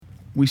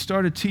we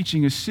started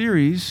teaching a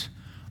series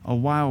a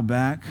while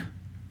back.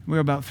 We're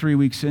about 3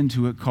 weeks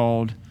into it,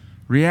 called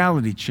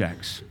Reality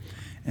Checks.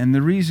 And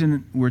the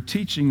reason we're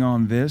teaching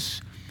on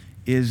this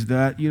is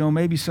that,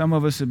 maybe some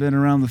of us have been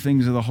around the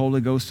things of the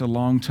Holy Ghost a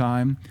long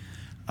time.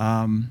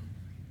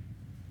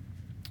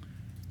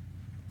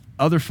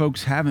 Other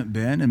folks haven't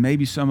been, and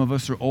maybe some of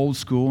us are old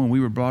school, and we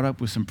were brought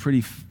up with some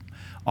pretty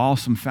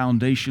awesome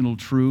foundational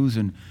truths,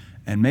 and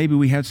maybe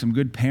we had some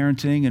good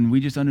parenting, and we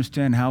just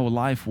understand how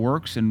life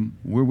works, and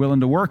we're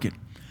willing to work it.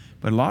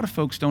 But a lot of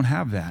folks don't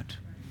have that.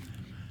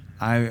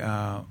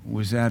 I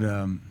was at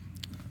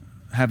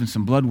having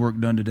some blood work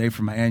done today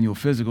for my annual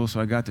physical,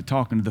 so I got to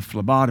talking to the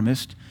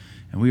phlebotomist,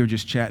 and we were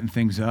just chatting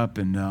things up,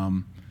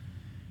 and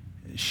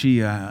she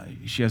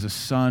has a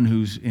son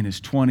who's in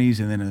his 20s,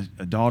 and then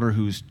a daughter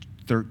who's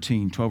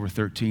 12 or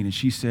 13, and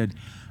she said,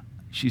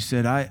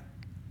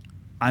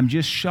 I'm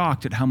just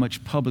shocked at how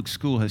much public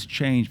school has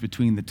changed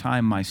between the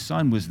time my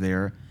son was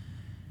there,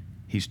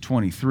 he's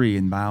 23,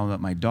 and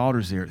my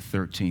daughter's there at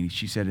 13.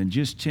 She said, in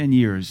just 10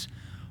 years,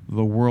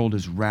 the world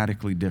is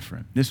radically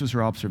different. This was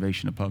her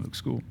observation of public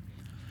school.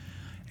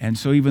 And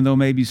so even though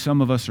maybe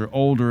some of us are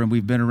older and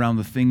we've been around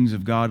the things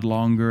of God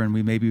longer, and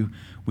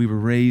we were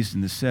raised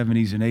in the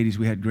 70s and 80s,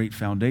 we had great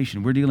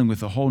foundation, we're dealing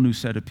with a whole new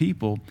set of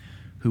people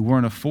who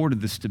weren't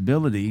afforded the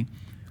stability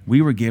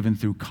we were given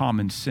through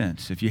common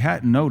sense. If you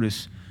hadn't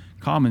noticed,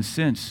 common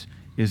sense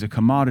is a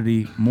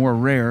commodity more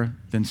rare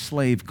than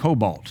slave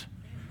cobalt.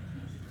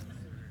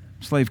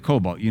 Slave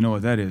cobalt, you know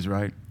what that is,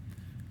 right?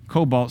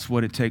 Cobalt's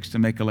what it takes to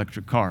make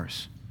electric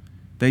cars.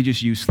 They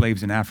just use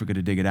slaves in Africa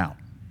to dig it out.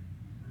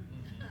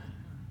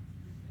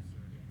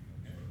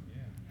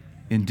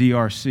 In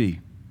DRC,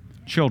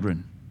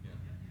 children.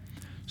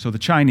 So the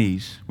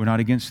Chinese, we're not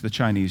against the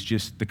Chinese,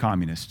 just the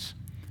communists.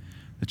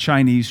 The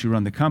Chinese who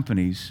run the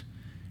companies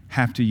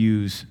have to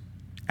use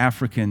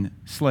African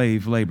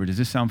slave labor. Does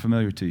this sound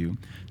familiar to you?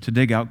 To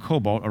dig out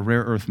cobalt, a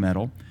rare earth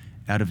metal,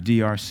 out of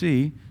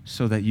DRC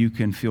so that you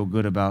can feel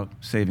good about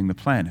saving the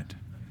planet.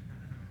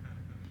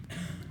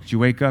 Did you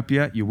wake up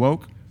yet? You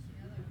woke?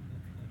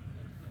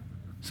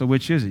 So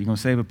which is it? You going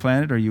to save a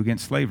planet, or are you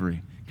against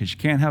slavery? Because you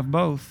can't have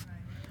both.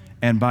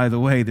 And by the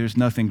way, there's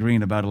nothing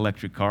green about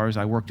electric cars.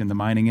 I worked in the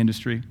mining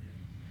industry.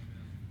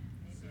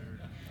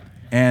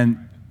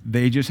 And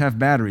they just have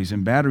batteries,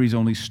 and batteries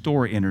only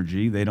store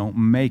energy. They don't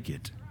make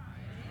it.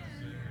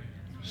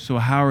 So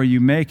how are you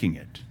making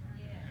it?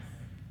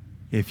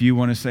 If you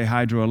want to say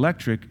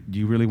hydroelectric, do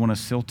you really want to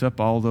silt up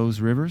all those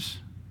rivers?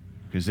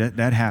 Because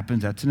that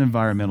happens. That's an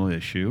environmental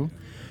issue.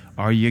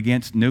 Are you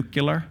against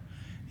nuclear? Are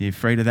you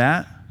afraid of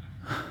that?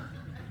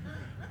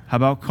 How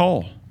about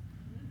coal?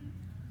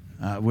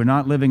 We're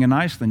not living in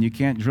Iceland. You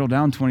can't drill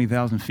down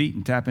 20,000 feet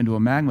and tap into a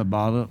magma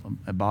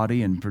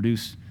body and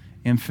produce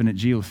infinite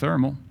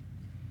geothermal.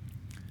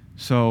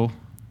 So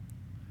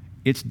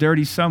it's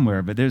dirty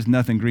somewhere, but there's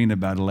nothing green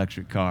about an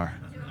electric car.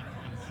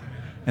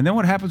 And then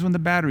what happens when the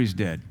battery's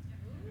dead?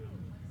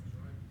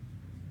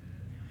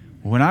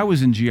 When I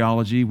was in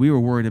geology, we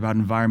were worried about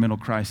environmental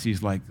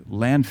crises like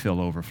landfill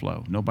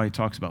overflow. Nobody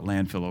talks about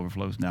landfill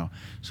overflows now.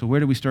 So where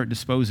do we start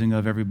disposing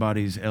of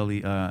everybody's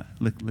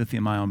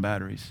lithium-ion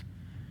batteries?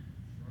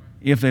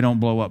 If they don't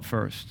blow up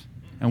first.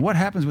 And what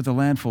happens with a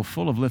landfill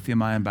full of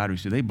lithium-ion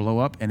batteries? Do they blow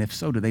up? And if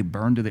so, do they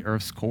burn to the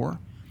Earth's core?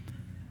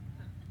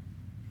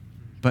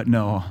 But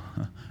no,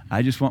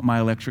 I just want my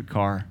electric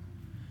car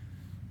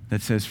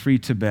that says Free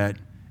Tibet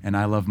and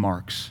I love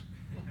Marx.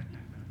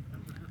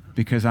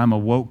 Because I'm a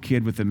woke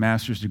kid with a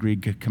master's degree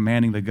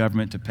commanding the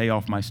government to pay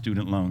off my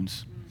student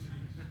loans.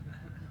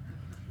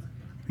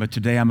 But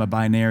today I'm a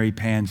binary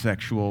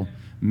pansexual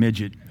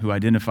midget who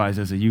identifies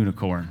as a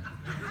unicorn.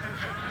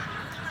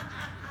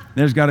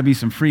 There's got to be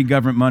some free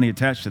government money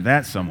attached to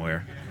that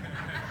somewhere.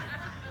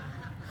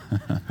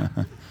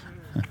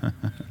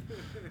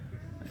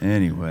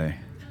 Anyway.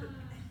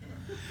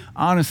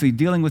 Honestly,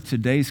 dealing with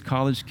today's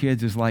college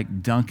kids is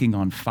like dunking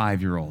on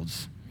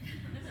 5-year-olds.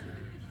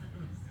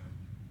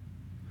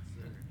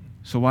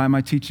 So why am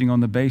I teaching on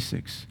the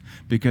basics?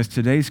 Because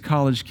today's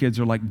college kids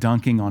are like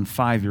dunking on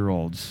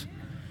 5-year-olds.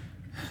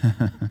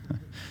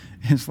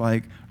 It's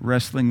like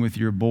wrestling with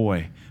your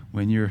boy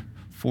when you're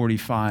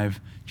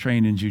 45,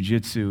 trained in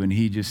jiu-jitsu, and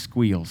he just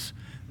squeals.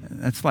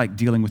 That's like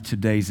dealing with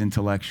today's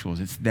intellectuals.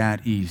 It's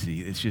that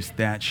easy. It's just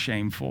that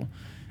shameful.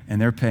 And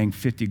they're paying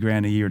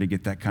 $50,000 a year to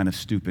get that kind of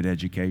stupid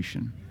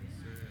education.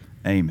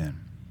 Amen.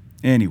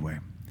 Anyway,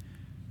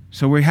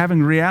 so we're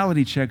having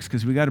reality checks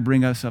because we got to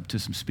bring us up to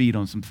some speed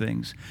on some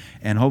things.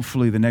 And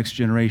hopefully the next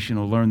generation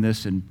will learn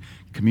this and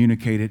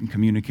communicate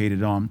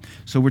it on.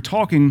 So we're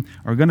going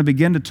to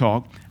begin to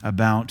talk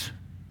about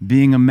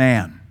being a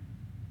man.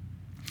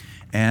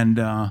 And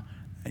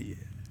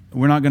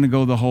we're not going to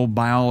go the whole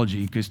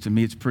biology, because to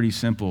me it's pretty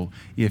simple.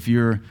 If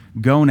your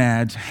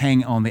gonads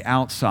hang on the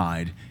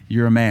outside,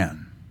 you're a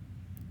man.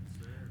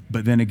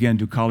 But then again,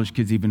 do college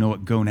kids even know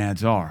what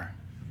gonads are?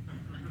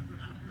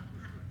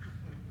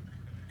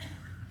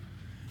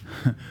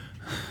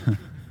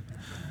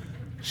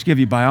 Just give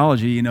you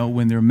biology,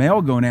 when they're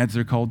male gonads,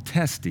 they're called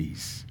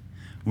testes.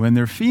 When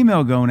they're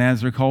female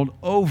gonads, they're called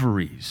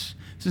ovaries.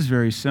 This is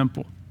very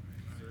simple.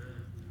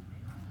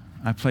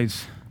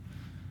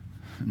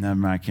 Never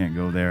mind, I can't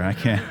go there. I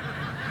can't.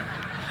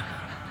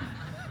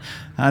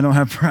 I don't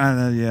have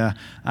pride. Yeah,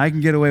 I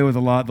can get away with a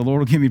lot. The Lord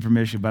will give me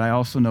permission, but I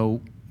also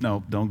know,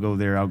 no, don't go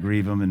there. I'll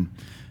grieve him and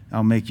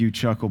I'll make you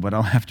chuckle, but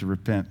I'll have to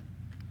repent.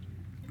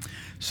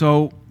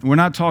 So we're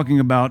not talking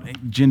about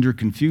gender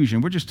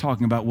confusion. We're just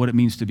talking about what it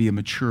means to be a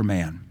mature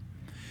man,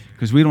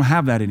 because we don't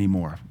have that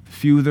anymore.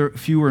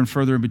 Fewer and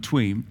further in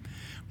between.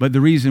 But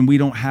the reason we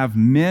don't have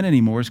men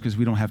anymore is because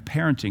we don't have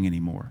parenting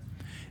anymore.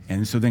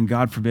 And so then,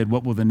 God forbid,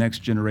 what will the next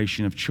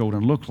generation of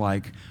children look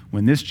like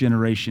when this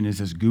generation is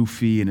as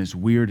goofy and as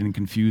weird and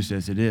confused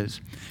as it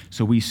is?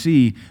 So we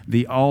see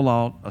the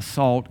all-out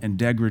assault and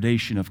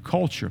degradation of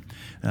culture.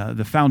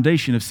 The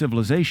foundation of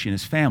civilization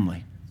is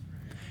family.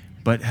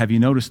 But have you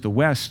noticed the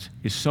West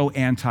is so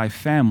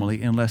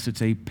anti-family unless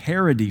it's a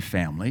parody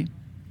family,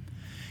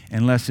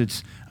 unless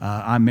it's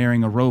I'm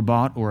marrying a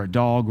robot or a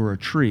dog or a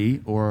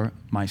tree or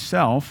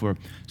myself, or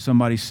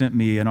somebody sent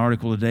me an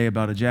article today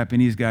about a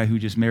Japanese guy who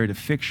just married a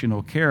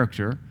fictional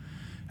character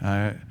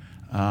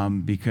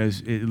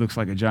because it looks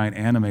like a giant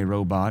anime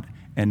robot.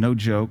 And no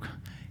joke,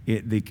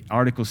 the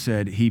article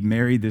said he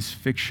married this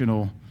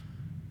fictional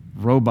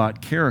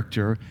robot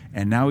character,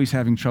 and now he's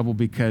having trouble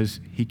because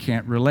he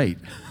can't relate.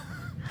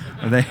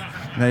 They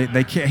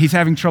can't, he's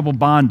having trouble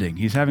bonding.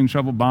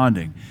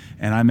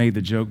 And I made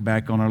the joke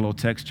back on our little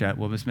text chat,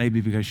 well, this may be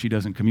because she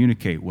doesn't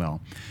communicate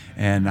well.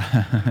 And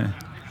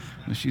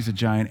she's a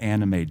giant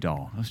anime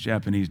doll. Those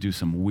Japanese do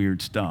some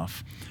weird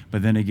stuff.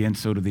 But then again,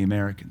 so do the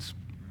Americans.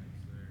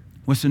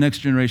 What's the next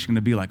generation going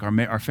to be like?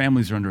 Our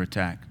families are under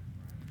attack.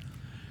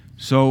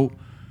 So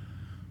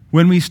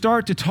when we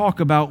start to talk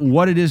about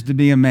what it is to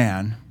be a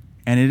man,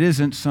 and it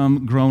isn't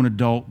some grown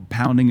adult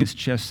pounding his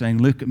chest saying,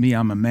 look at me,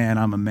 I'm a man,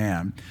 I'm a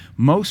man.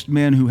 Most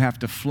men who have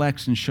to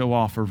flex and show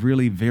off are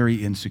really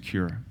very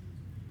insecure.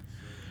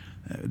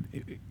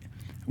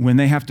 When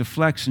they have to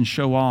flex and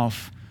show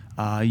off,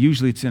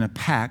 usually it's in a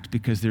pact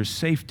because there's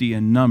safety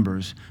in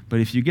numbers, but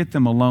if you get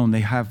them alone,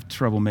 they have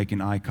trouble making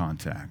eye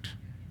contact.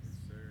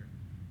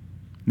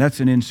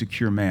 That's an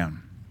insecure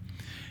man.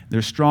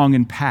 They're strong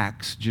in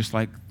packs, just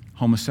like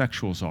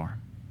homosexuals are.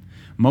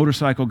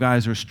 Motorcycle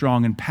guys are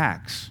strong in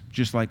packs,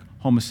 just like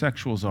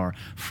homosexuals are.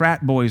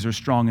 Frat boys are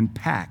strong in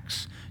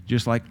packs,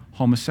 just like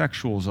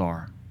homosexuals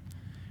are.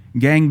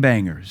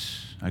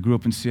 Gangbangers. I grew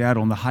up in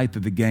Seattle in the height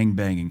of the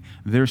gangbanging.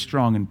 They're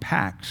strong in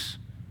packs,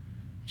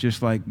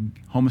 just like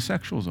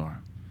homosexuals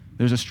are.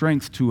 There's a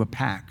strength to a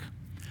pack.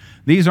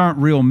 These aren't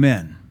real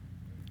men.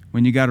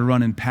 When you got to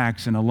run in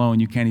packs and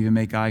alone, you can't even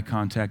make eye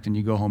contact and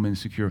you go home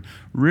insecure.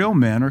 Real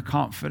men are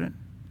confident,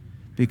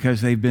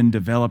 because they've been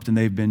developed and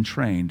they've been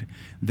trained.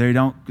 They're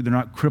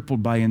not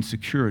crippled by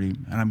insecurity.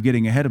 And I'm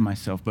getting ahead of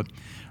myself, but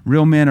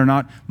real men are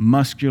not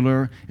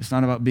muscular. It's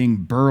not about being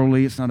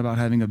burly. It's not about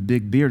having a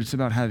big beard. It's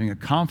about having a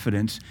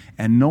confidence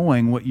and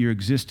knowing what your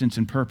existence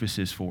and purpose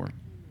is for.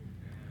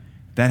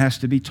 That has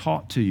to be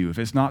taught to you. If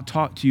it's not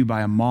taught to you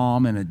by a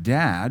mom and a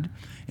dad,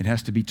 it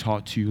has to be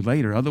taught to you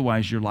later.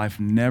 Otherwise, your life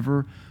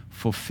never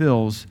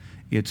fulfills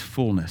its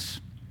fullness.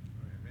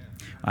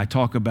 I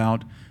talk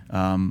about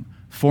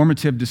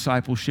formative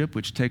discipleship,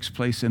 which takes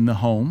place in the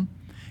home.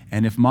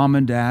 And if mom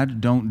and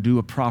dad don't do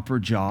a proper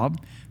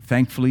job,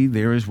 thankfully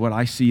there is what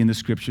I see in the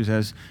scriptures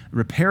as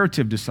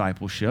reparative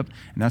discipleship.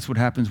 And that's what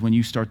happens when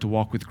you start to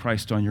walk with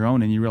Christ on your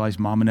own and you realize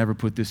mama never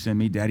put this in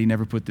me, daddy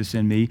never put this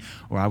in me,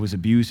 or I was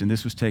abused and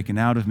this was taken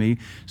out of me.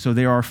 So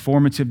there are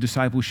formative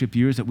discipleship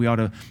years that we ought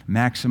to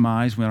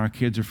maximize when our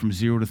kids are from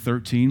 0 to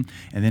 13.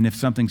 And then if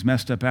something's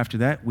messed up after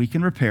that, we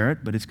can repair it,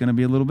 but it's going to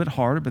be a little bit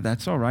harder, but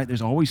that's all right.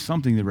 There's always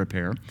something to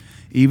repair.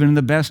 Even in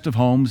the best of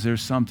homes,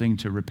 there's something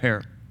to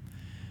repair.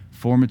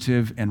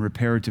 Formative and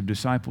reparative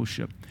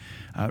discipleship.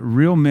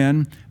 Real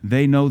men,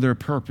 they know their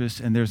purpose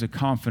and there's a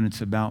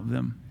confidence about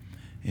them.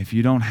 If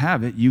you don't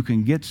have it, you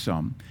can get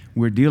some.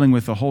 We're dealing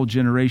with a whole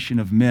generation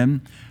of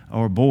men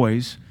or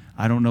boys.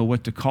 I don't know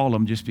what to call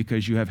them. Just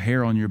because you have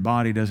hair on your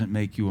body doesn't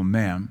make you a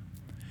man.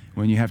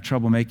 When you have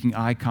trouble making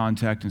eye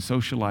contact and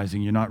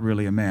socializing, you're not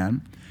really a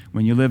man.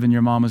 When you live in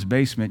your mama's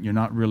basement, you're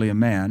not really a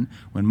man.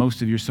 When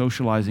most of your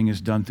socializing is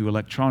done through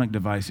electronic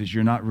devices,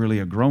 you're not really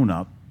a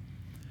grown-up.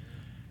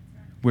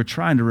 We're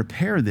trying to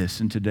repair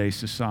this in today's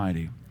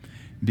society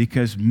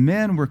because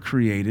men were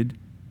created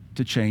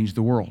to change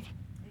the world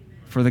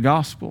for the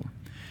gospel.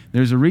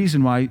 There's a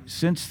reason why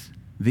since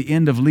the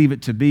end of Leave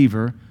It to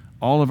Beaver,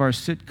 all of our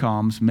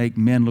sitcoms make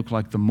men look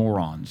like the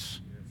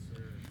morons.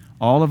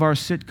 All of our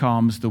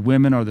sitcoms, the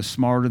women are the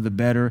smarter, the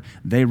better.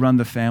 They run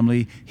the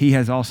family. He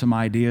has awesome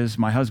ideas.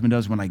 My husband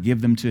does when I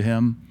give them to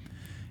him.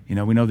 You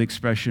know, we know the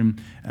expression.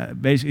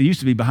 Basically, it used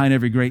to be behind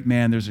every great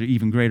man, there's an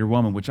even greater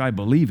woman, which I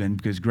believe in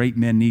because great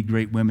men need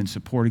great women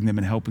supporting them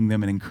and helping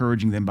them and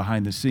encouraging them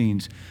behind the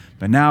scenes.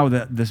 But now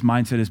that this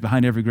mindset is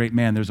behind every great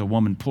man, there's a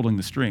woman pulling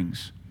the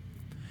strings.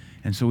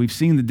 And so we've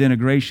seen the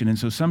denigration. And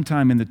so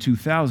sometime in the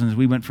 2000s,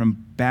 we went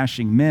from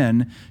bashing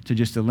men to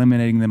just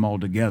eliminating them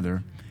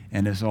altogether.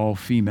 And it's all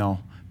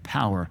female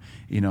power.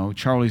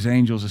 Charlie's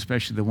Angels,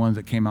 especially the ones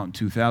that came out in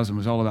 2000,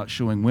 was all about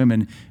showing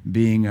women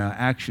being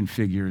action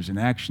figures and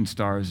action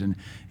stars, and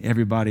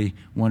everybody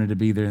wanted to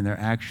be there in their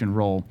action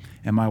role.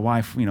 And my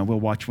wife, we'll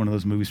watch one of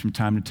those movies from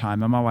time to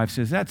time, and my wife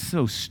says, that's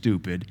so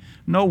stupid.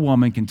 No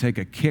woman can take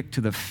a kick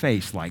to the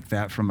face like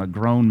that from a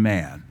grown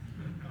man.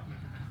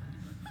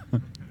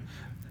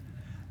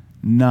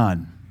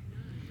 None.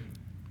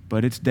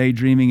 But it's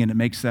daydreaming, and it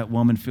makes that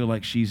woman feel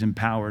like she's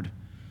empowered.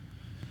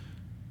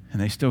 And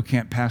they still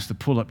can't pass the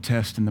pull-up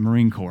test in the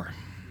Marine Corps.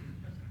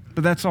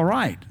 But that's all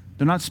right.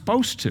 They're not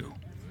supposed to.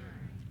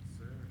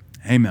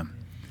 Amen.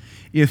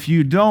 If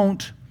you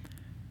don't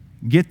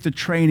get the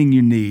training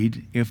you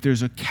need, if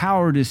there's a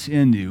cowardice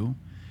in you,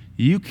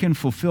 you can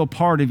fulfill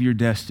part of your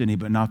destiny,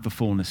 but not the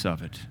fullness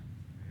of it.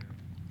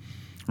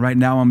 Right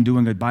now, I'm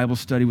doing a Bible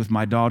study with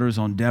my daughters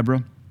on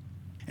Deborah.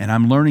 And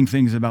I'm learning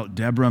things about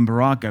Deborah and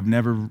Barak I've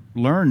never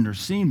learned or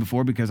seen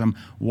before, because I'm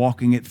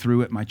walking it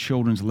through at my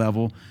children's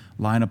level,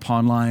 line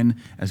upon line,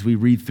 as we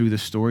read through the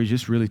story,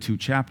 just really 2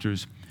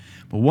 chapters.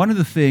 But one of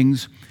the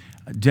things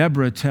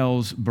Deborah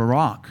tells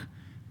Barak,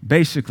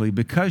 basically,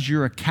 because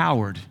you're a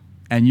coward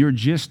and you're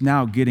just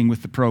now getting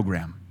with the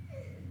program,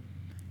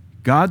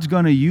 God's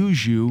going to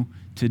use you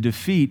to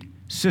defeat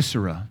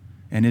Sisera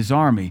and his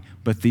army,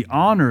 but the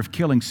honor of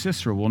killing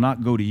Sisera will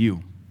not go to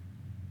you,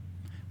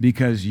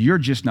 because you're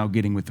just now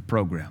getting with the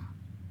program.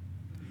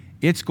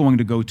 It's going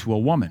to go to a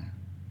woman.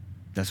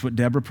 That's what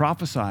Deborah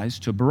prophesies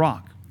to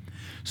Barak.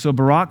 So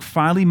Barak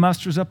finally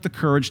musters up the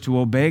courage to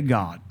obey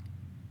God.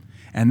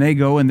 And they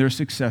go and they're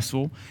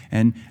successful,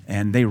 and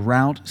they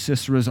rout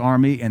Sisera's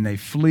army and they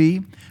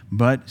flee,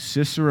 but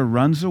Sisera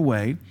runs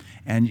away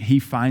and he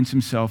finds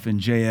himself in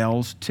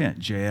Jael's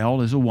tent.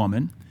 Jael is a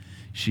woman.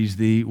 She's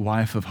the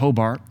wife of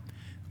Hobart,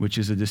 which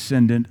is a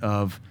descendant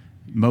of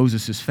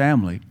Moses'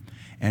 family.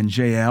 And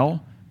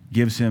Jael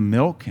gives him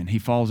milk, and he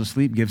falls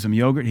asleep, gives him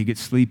yogurt, he gets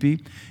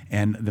sleepy,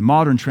 and the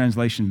modern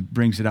translation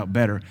brings it out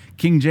better.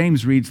 King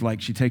James reads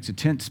like she takes a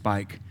tent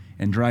spike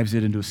and drives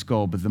it into a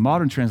skull, but the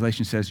modern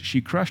translation says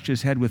she crushed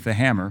his head with a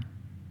hammer,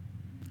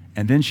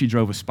 and then she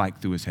drove a spike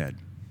through his head.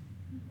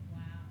 Wow.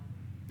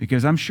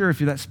 Because I'm sure if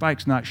that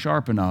spike's not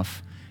sharp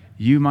enough,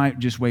 you might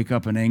just wake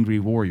up an angry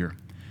warrior.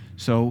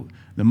 So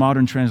the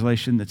modern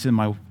translation that's in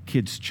my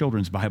kids'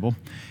 children's Bible,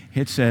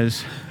 it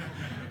says,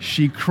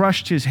 she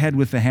crushed his head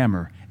with a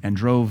hammer and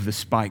drove the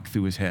spike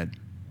through his head.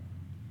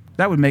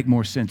 That would make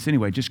more sense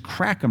anyway. Just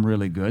crack him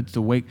really good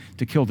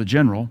to kill the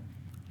general,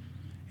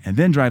 and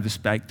then drive the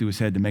spike through his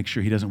head to make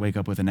sure he doesn't wake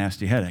up with a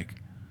nasty headache.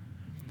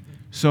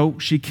 So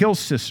she kills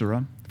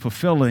Sisera,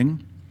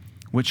 fulfilling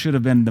what should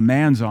have been the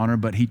man's honor,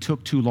 but he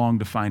took too long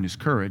to find his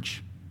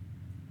courage.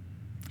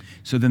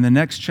 So then the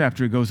next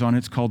chapter goes on,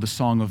 it's called the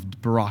Song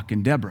of Barak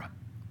and Deborah.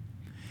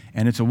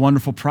 And it's a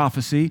wonderful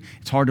prophecy.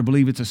 It's hard to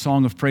believe it's a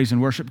song of praise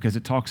and worship, because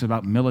it talks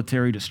about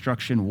military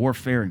destruction,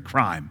 warfare, and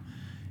crime.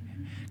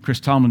 Chris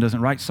Tomlin doesn't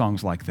write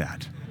songs like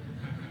that.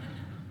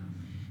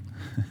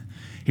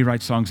 He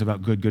writes songs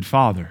about good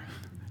Father.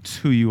 It's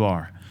who you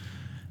are.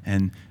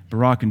 And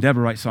Barak and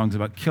Deborah write songs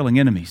about killing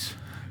enemies,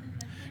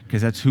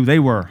 because that's who they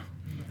were.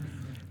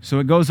 So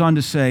it goes on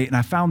to say, and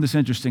I found this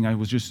interesting, I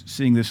was just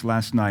seeing this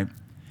last night,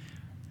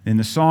 in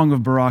the Song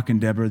of Barak and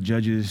Deborah,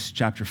 Judges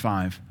chapter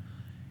 5,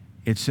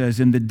 it says,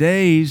 in the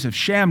days of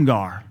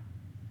Shamgar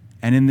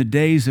and in the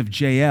days of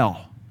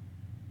Jael.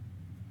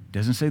 It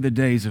doesn't say the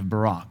days of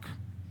Barak.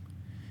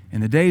 In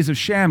the days of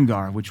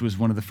Shamgar, which was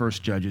one of the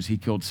first judges, he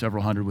killed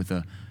several hundred with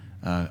a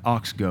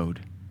ox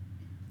goad.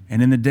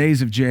 And in the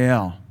days of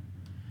Jael,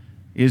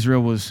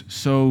 Israel was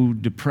so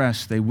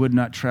depressed they would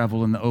not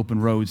travel in the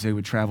open roads, they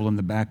would travel in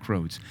the back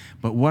roads.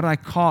 But what I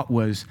caught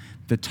was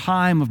the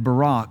time of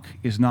Barak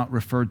is not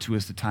referred to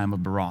as the time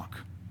of Barak.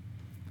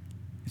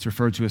 It's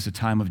referred to as the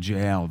time of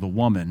Jael, the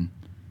woman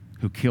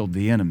who killed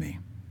the enemy,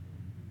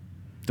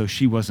 though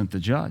she wasn't the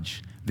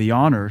judge. The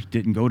honor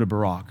didn't go to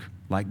Barak.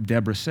 Like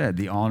Deborah said,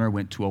 the honor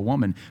went to a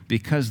woman,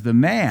 because the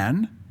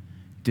man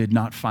did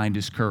not find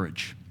his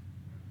courage.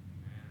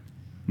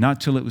 Not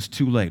till it was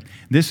too late.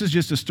 This is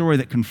just a story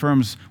that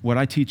confirms what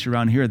I teach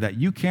around here, that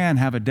you can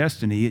have a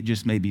destiny, it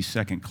just may be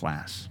second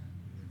class.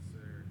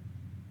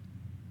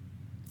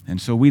 And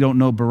so we don't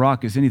know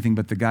Barak as anything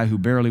but the guy who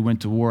barely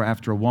went to war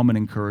after a woman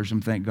encouraged him.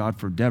 Thank God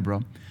for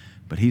Deborah.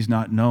 But he's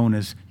not known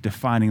as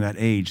defining that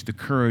age. The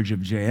courage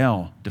of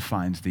Jael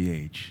defines the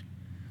age.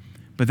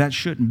 But that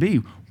shouldn't be.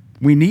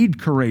 We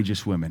need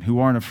courageous women who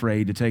aren't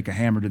afraid to take a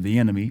hammer to the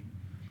enemy,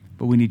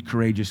 but we need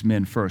courageous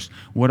men first.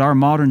 What our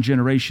modern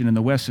generation in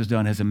the West has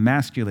done has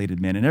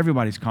emasculated men, and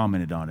everybody's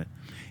commented on it.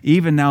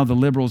 Even now the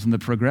liberals and the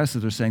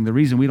progressives are saying the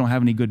reason we don't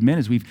have any good men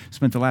is we've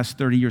spent the last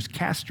 30 years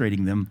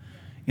castrating them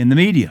in the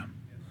media.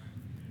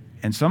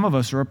 And some of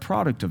us are a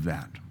product of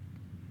that.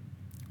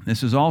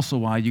 This is also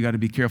why you got to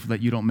be careful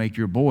that you don't make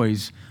your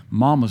boys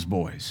mama's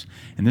boys.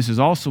 And this is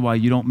also why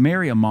you don't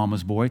marry a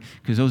mama's boy,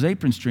 because those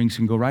apron strings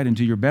can go right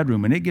into your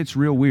bedroom, and it gets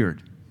real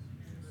weird.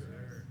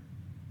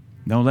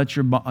 Don't let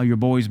your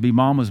boys be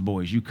mama's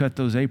boys. You cut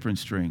those apron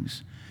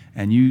strings.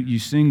 And you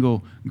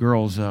single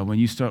girls, when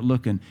you start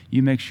looking,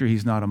 you make sure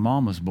he's not a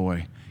mama's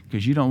boy,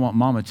 because you don't want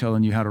mama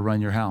telling you how to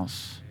run your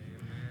house.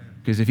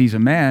 Because if he's a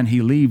man,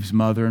 he leaves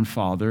mother and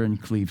father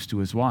and cleaves to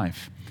his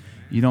wife.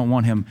 You don't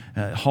want him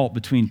halt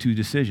between two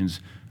decisions.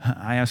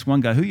 I asked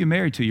one guy, who you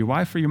married to, your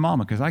wife or your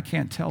mama? Because I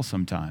can't tell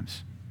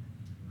sometimes.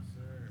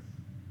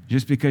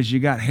 Just because you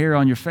got hair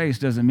on your face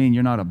doesn't mean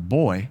you're not a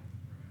boy.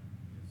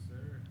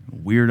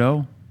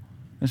 Weirdo.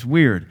 That's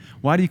weird.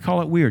 Why do you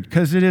call it weird?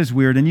 Because it is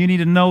weird, and you need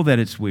to know that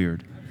it's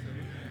weird.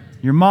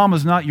 Your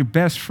mama's not your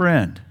best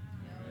friend.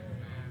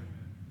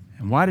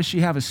 And why does she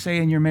have a say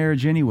in your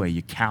marriage anyway,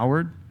 you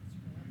coward?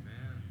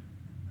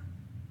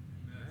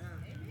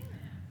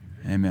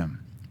 Amen.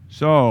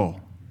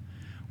 So,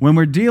 when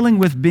we're dealing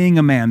with being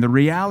a man, the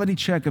reality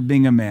check of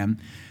being a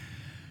man,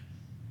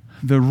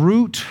 the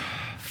root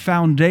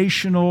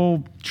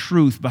foundational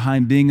truth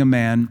behind being a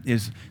man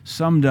is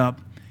summed up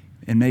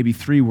in maybe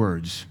 3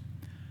 words.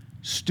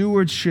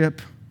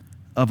 Stewardship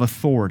of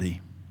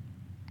authority.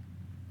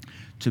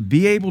 To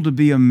be able to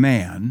be a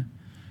man,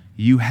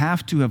 you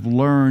have to have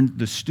learned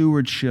the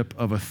stewardship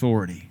of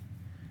authority.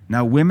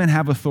 Now, women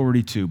have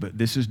authority too, but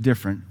this is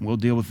different. We'll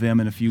deal with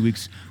them in a few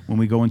weeks when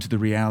we go into the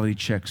reality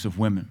checks of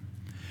women.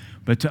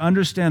 But to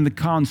understand the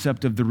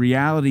concept of the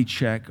reality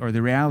check or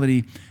the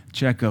reality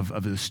check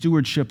of the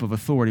stewardship of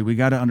authority, we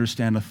got to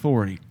understand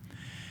authority.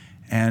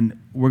 And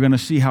we're going to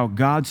see how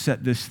God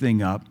set this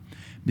thing up,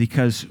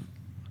 because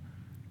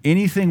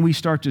anything we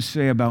start to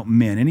say about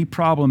men, any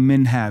problem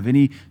men have,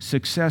 any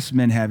success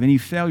men have, any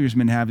failures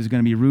men have is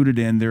going to be rooted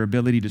in their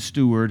ability to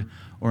steward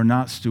or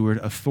not steward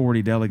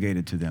authority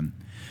delegated to them.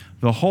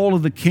 The whole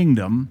of the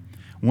kingdom,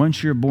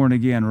 once you're born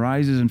again,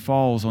 rises and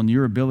falls on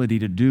your ability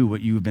to do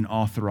what you've been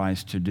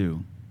authorized to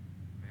do.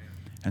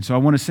 And so I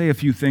want to say a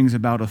few things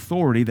about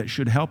authority that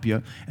should help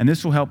you. And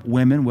this will help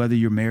women, whether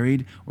you're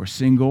married or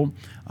single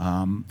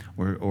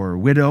or a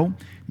widow,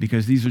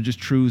 because these are just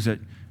truths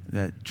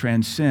that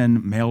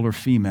transcend male or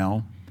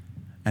female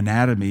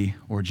anatomy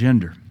or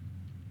gender.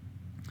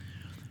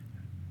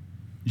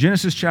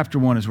 Genesis chapter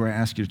 1 is where I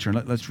ask you to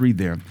turn. Let's read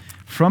there.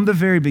 From the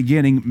very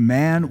beginning,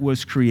 man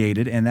was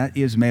created, and that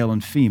is male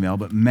and female,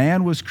 but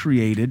man was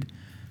created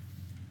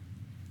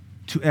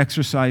to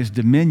exercise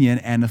dominion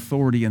and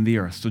authority in the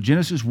earth. So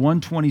Genesis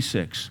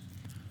 1:26.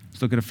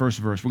 Let's look at the first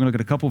verse. We're going to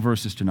look at a couple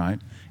verses tonight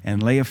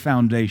and lay a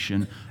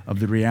foundation of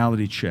the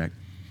reality check.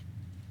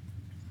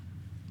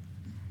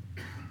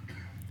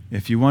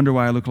 If you wonder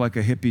why I look like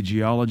a hippie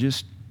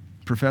geologist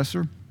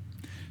professor,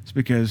 it's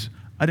because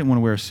I didn't want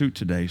to wear a suit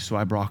today, so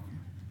I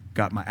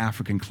got my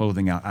African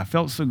clothing out. I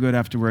felt so good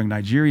after wearing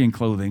Nigerian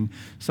clothing.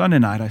 Sunday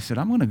night, I said,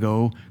 I'm going to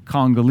go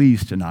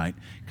Congolese tonight,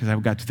 because I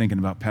got to thinking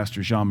about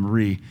Pastor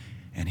Jean-Marie,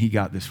 and he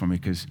got this for me,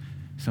 because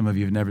some of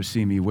you have never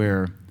seen me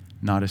wear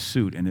not a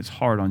suit, and it's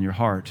hard on your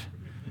heart.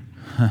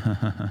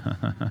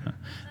 The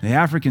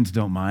Africans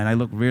don't mind. I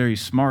look very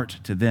smart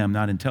to them,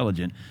 not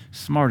intelligent.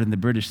 Smart in the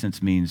British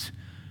sense means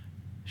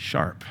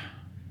sharp,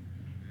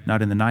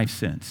 not in the knife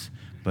sense,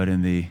 but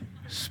in the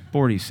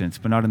sporty sense,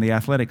 but not in the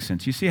athletic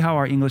sense. You see how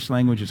our English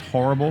language is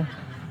horrible?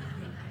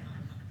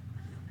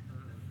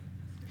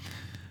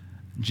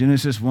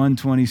 Genesis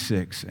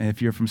 1:26. And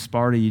if you're from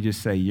Sparta, you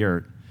just say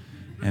yurt.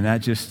 And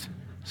that just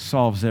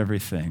solves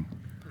everything.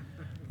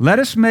 Let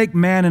us make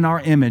man in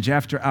our image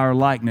after our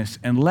likeness,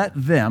 and let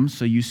them,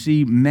 so you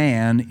see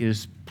man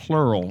is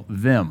plural,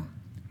 them,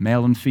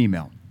 male and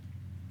female.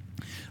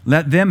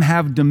 Let them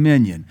have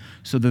dominion.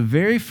 So the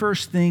very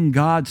first thing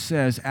God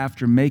says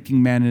after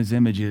making man in his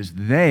image is,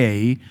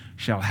 they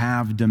shall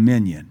have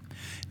dominion.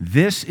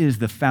 This is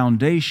the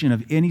foundation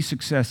of any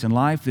success in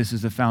life. This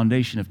is the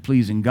foundation of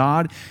pleasing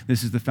God.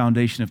 This is the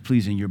foundation of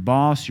pleasing your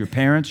boss, your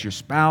parents, your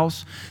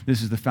spouse.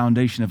 This is the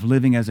foundation of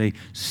living as a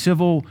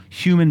civil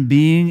human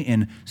being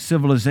in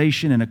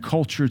civilization, in a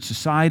cultured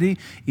society.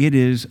 It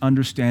is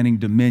understanding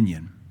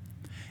dominion.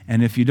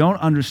 And if you don't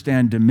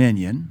understand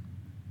dominion,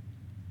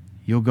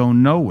 you'll go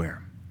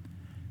nowhere.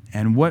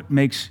 And what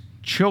makes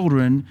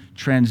children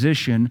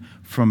transition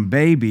from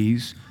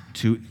babies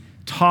to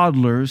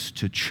toddlers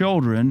to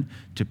children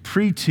to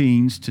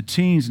preteens to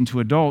teens and to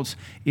adults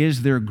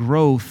is their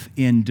growth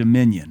in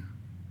dominion.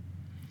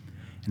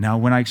 Now,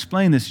 when I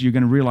explain this, you're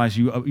going to realize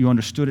you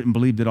understood it and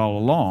believed it all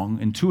along.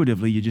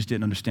 Intuitively, you just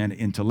didn't understand it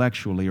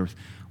intellectually or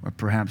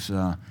perhaps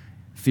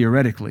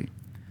theoretically.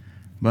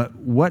 But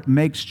what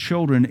makes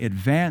children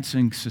advance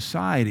in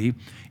society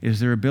is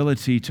their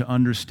ability to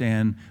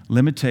understand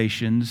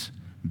limitations,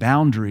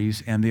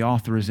 boundaries, and the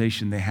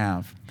authorization they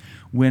have.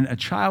 When a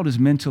child is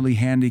mentally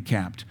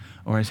handicapped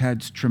or has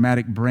had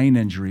traumatic brain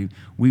injury,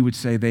 we would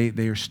say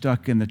they are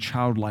stuck in the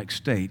childlike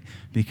state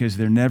because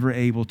they're never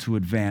able to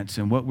advance.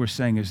 And what we're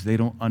saying is they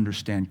don't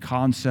understand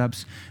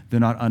concepts. They're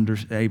not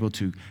able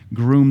to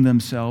groom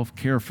themselves,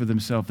 care for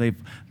themselves.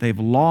 They've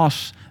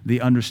lost the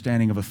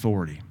understanding of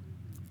authority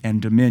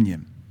and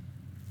dominion.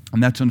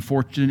 And that's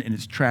unfortunate and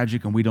it's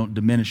tragic, and we don't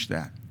diminish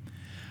that.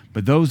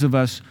 But those of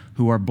us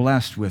who are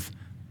blessed with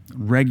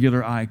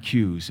regular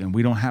IQs and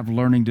we don't have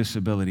learning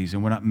disabilities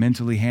and we're not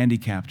mentally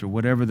handicapped or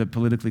whatever the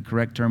politically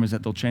correct term is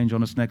that they'll change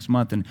on us next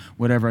month, and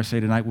whatever I say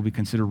tonight will be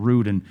considered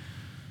rude and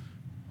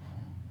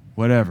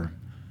whatever.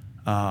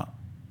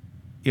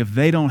 if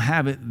they don't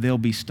have it, they'll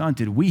be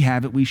stunted. We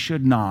have it. We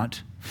should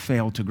not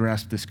fail to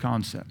grasp this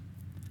concept.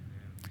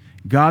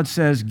 God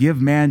says,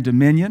 give man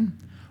dominion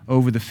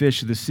over the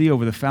fish of the sea,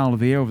 over the fowl of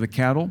the air, over the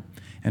cattle,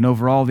 and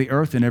over all the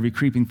earth and every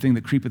creeping thing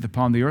that creepeth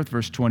upon the earth.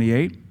 Verse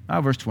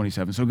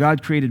 27. So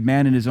God created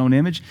man in his own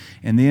image.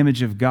 In the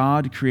image of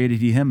God created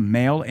he him.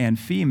 Male and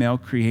female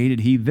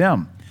created he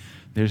them.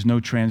 There's no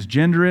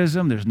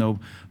transgenderism. There's no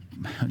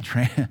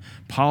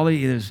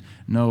poly. There's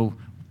no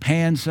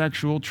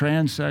pansexual,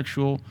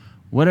 transsexual,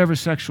 whatever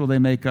sexual they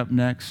make up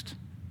next.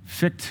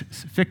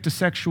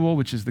 Fictosexual,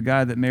 which is the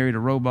guy that married a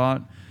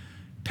robot.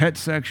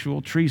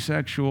 Petsexual,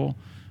 treesexual.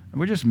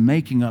 We're just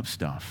making up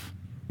stuff.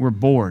 We're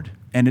bored,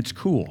 and it's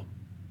cool.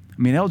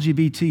 I mean,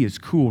 LGBT is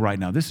cool right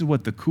now. This is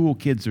what the cool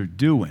kids are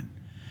doing.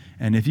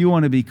 And if you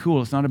want to be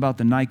cool, it's not about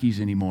the Nikes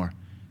anymore.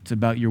 It's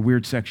about your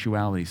weird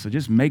sexuality. So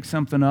just make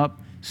something up,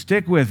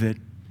 stick with it,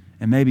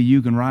 and maybe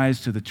you can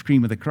rise to the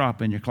cream of the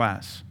crop in your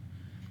class.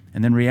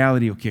 And then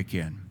reality will kick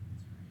in.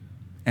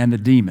 And the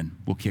demon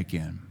will kick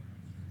in.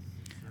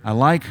 I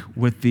like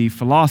what the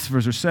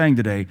philosophers are saying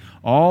today.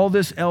 All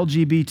this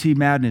LGBT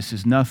madness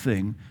is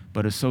nothing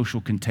but a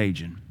social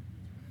contagion.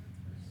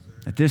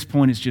 At this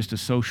point, it's just a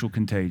social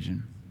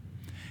contagion.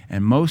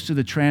 And most of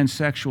the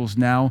transsexuals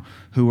now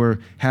who are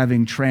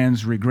having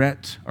trans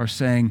regret are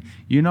saying,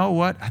 you know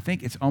what? I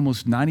think it's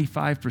almost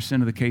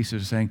 95% of the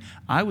cases are saying,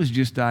 I was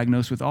just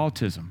diagnosed with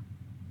autism.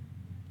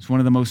 It's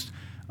one of the most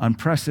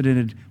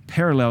unprecedented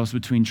parallels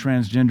between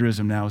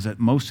transgenderism now is that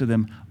most of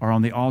them are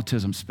on the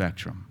autism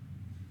spectrum.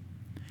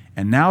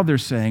 And now they're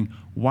saying,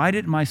 why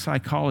didn't my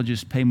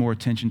psychologist pay more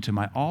attention to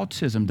my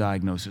autism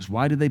diagnosis?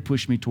 Why did they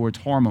push me towards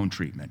hormone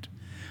treatment?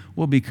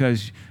 Well,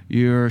 because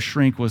your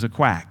shrink was a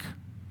quack.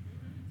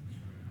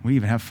 We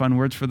even have fun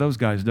words for those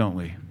guys, don't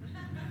we?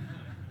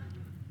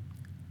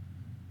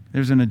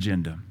 There's an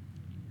agenda.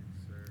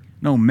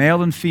 No,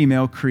 male and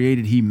female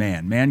created he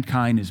man.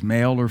 Mankind is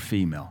male or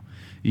female.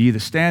 You either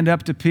stand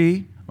up to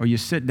pee or you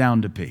sit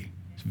down to pee.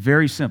 It's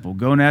very simple.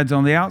 Gonads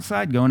on the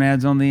outside,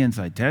 gonads on the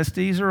inside.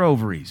 Testes or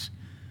ovaries.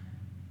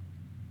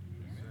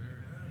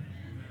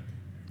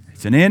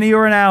 It's an innie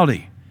or an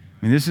outie.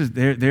 I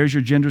mean, there's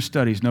your gender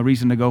studies. No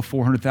reason to go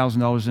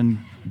 $400,000 in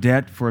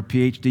debt for a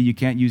PhD you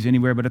can't use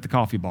anywhere but at the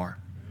coffee bar.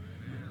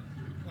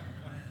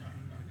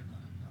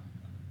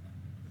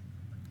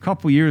 A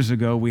couple years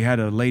ago, we had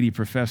a lady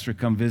professor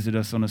come visit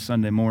us on a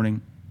Sunday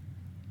morning.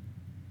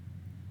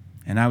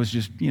 And I was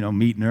just,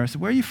 meeting her. I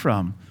said, where are you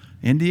from?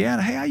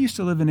 Indiana. Hey, I used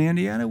to live in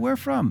Indiana. Where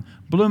from?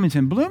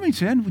 Bloomington.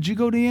 Bloomington? Would you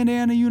go to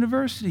Indiana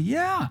University?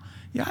 Yeah,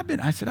 I've been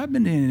to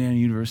Indiana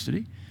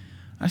University.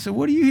 I said,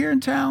 what are you here in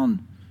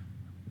town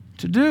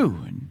to do?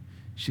 And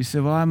she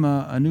said, well, I'm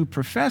a new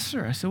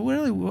professor. I said,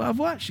 really? Of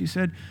what? She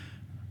said,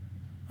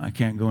 I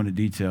can't go into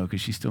detail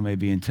because she still may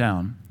be in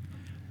town.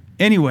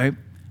 Anyway,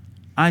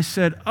 I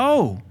said,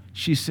 oh.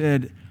 She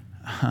said,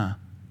 oh,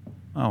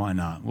 why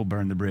not? We'll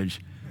burn the bridge.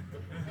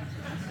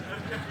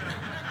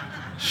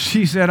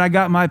 She said, I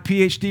got my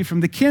PhD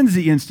from the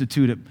Kinsey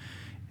Institute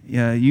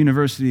at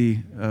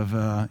University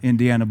of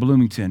Indiana,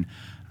 Bloomington.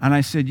 And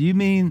I said, you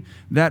mean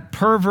that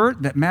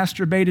pervert that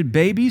masturbated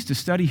babies to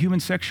study human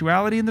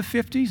sexuality in the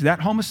 50s? That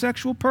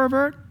homosexual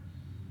pervert?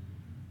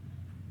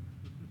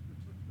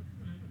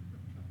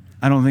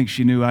 I don't think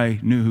she knew I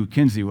knew who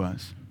Kinsey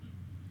was.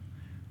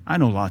 I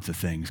know lots of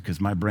things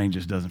because my brain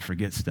just doesn't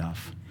forget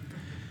stuff.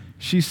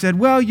 She said,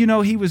 well,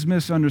 he was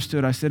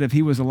misunderstood. I said, if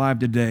he was alive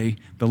today,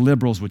 the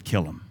liberals would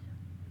kill him.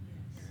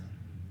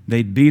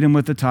 They'd beat him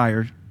with a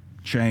tire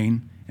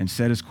chain and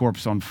set his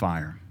corpse on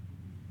fire.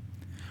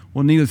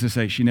 Well, needless to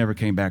say, she never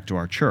came back to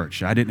our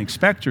church. I didn't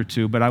expect her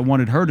to, but I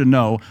wanted her to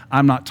know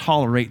I'm not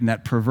tolerating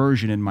that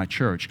perversion in my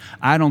church.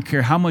 I don't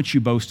care how much you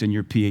boast in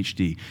your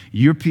PhD.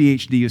 Your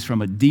PhD is from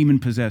a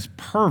demon-possessed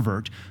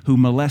pervert who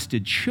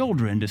molested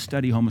children to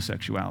study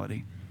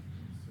homosexuality.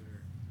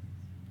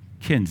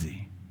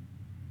 Kinsey.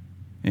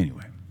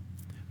 Anyway,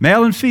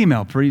 male and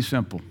female, pretty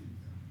simple.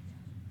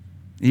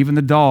 Even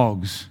the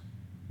dogs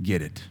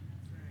get it.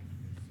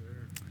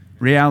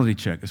 Reality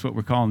check. That's what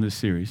we're calling this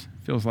series.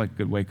 Feels like a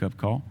good wake-up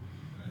call.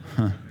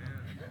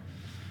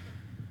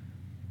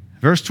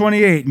 Verse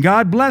 28,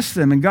 God blessed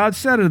them, and God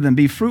said to them,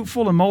 be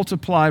fruitful and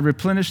multiply,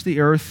 replenish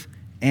the earth,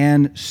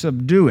 and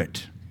subdue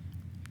it.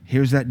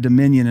 Here's that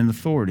dominion and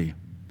authority.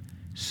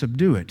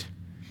 Subdue it.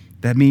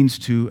 That means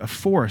to a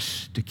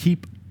force, to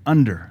keep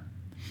under.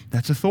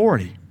 That's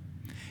authority.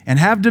 And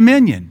have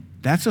dominion.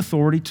 That's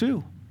authority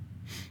too.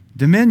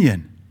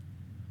 Dominion.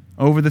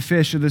 Over the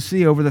fish of the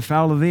sea, over the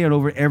fowl of the air, and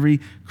over every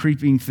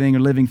creeping thing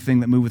or living thing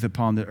that moveth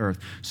upon the earth.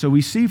 So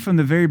we see from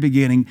the very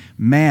beginning,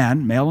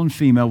 man, male and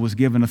female, was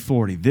given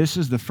authority. This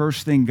is the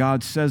first thing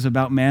God says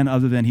about man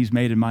other than he's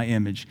made in my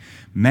image.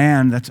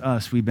 Man, that's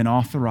us. We've been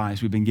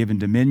authorized. We've been given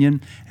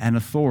dominion and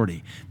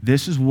authority.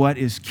 This is what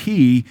is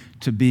key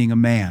to being a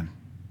man.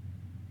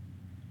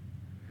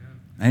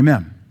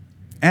 Amen.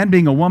 And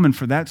being a woman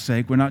for that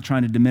sake. We're not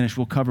trying to diminish.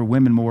 We'll cover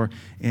women more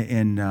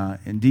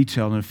in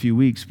detail in a few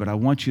weeks, but I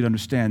want you to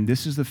understand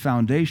this is the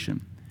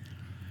foundation.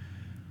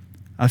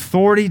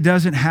 Authority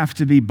doesn't have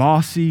to be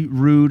bossy,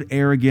 rude,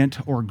 arrogant,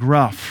 or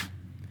gruff.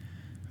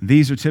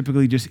 These are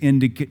typically just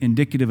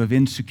indicative of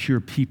insecure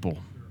people.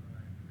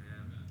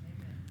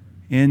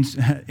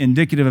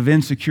 Indicative of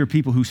insecure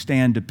people who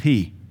stand to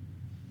pee.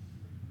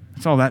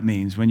 That's all that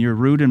means. When you're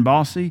rude and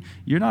bossy,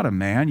 you're not a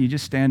man. You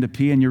just stand to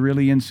pee and you're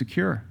really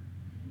insecure.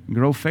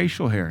 Grow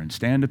facial hair and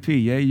stand to pee.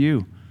 Yay,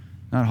 you.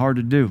 Not hard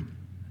to do.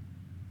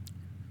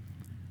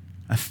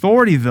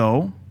 Authority,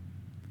 though,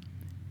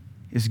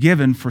 is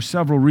given for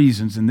several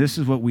reasons, and this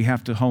is what we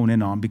have to hone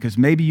in on, because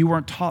maybe you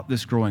weren't taught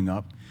this growing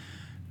up.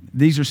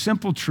 These are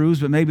simple truths,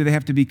 but maybe they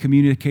have to be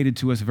communicated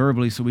to us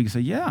verbally so we can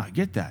say, yeah, I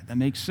get that. That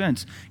makes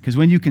sense. Because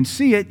when you can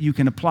see it, you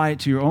can apply it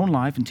to your own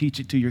life and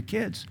teach it to your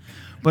kids.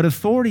 But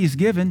authority is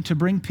given to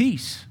bring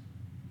peace.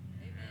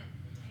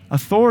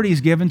 Authority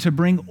is given to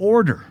bring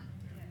order.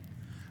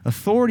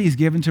 Authority is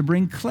given to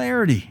bring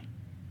clarity.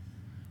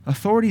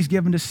 Authority is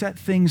given to set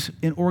things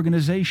in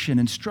organization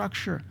and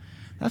structure.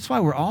 That's why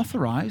we're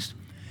authorized.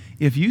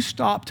 If you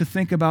stop to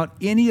think about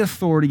any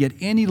authority at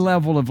any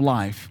level of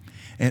life,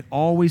 it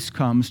always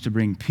comes to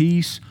bring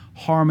peace,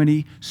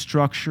 harmony,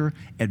 structure,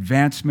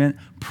 advancement,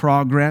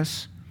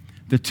 progress.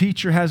 The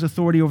teacher has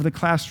authority over the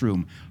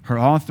classroom. Her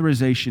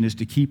authorization is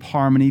to keep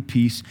harmony,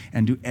 peace,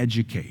 and to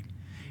educate.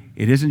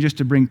 It isn't just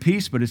to bring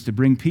peace, but it's to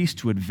bring peace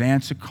to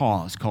advance a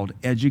cause called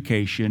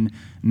education,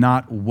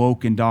 not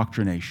woke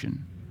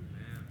indoctrination.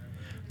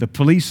 The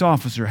police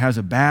officer has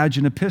a badge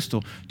and a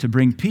pistol to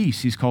bring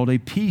peace. He's called a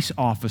peace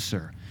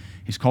officer.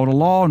 He's called a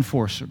law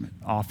enforcement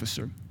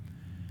officer.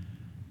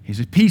 He's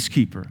a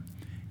peacekeeper.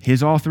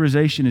 His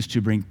authorization is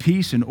to bring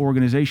peace and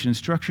organization and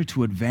structure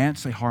to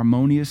advance a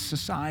harmonious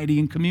society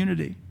and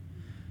community.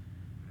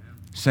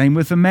 Same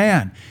with a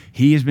man.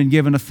 He has been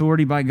given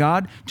authority by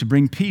God to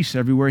bring peace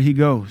everywhere he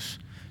goes,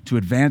 to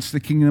advance the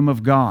kingdom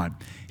of God.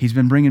 He's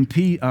been bringing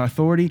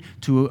authority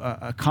to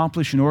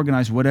accomplish and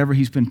organize whatever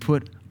he's been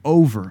put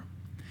over.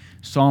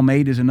 Psalm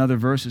 8 is another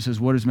verse. It says,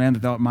 what is man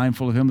that thou art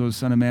mindful of him, though the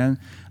Son of Man?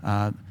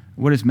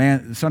 What is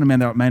man, the Son of Man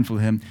that art mindful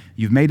of him?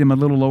 You've made him a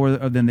little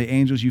lower than the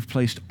angels. You've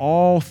placed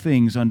all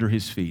things under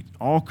his feet,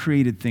 all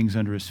created things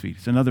under his feet.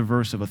 It's another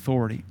verse of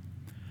authority.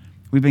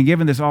 We've been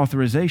given this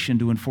authorization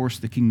to enforce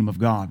the kingdom of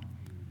God.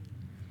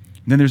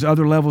 Then there's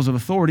other levels of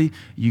authority.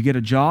 You get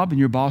a job and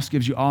your boss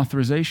gives you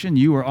authorization.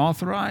 You are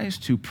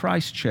authorized to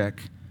price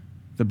check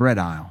the bread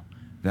aisle.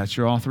 That's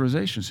your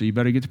authorization, so you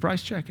better get to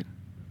price checking.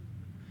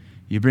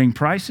 You bring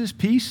prices,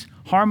 peace,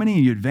 harmony,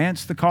 and you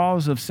advance the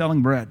cause of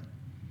selling bread.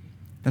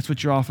 That's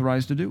what you're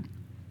authorized to do.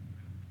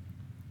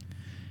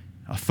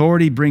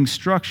 Authority brings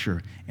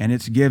structure, and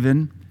it's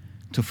given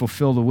to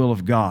fulfill the will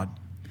of God.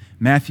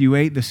 Matthew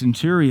 8, the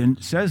centurion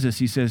says this.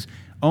 He says,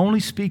 only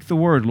speak the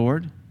word,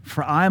 Lord,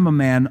 for I am a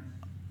man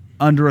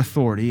under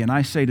authority, and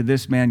I say to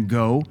this man,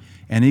 go,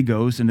 and he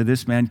goes, and to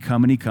this man,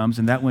 come, and he comes,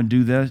 and that one,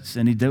 do this,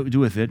 and he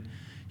doeth it.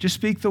 Just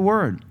speak the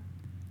word,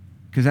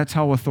 because that's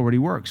how authority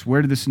works.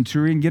 Where did the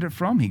centurion get it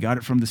from? He got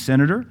it from the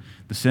senator.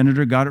 The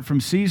senator got it from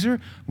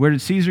Caesar. Where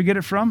did Caesar get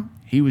it from?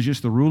 He was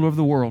just the ruler of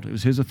the world. It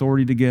was his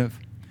authority to give.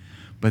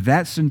 But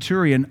that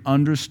centurion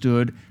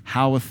understood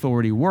how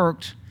authority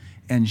worked,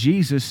 and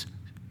Jesus,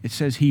 it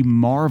says he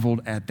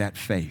marveled at that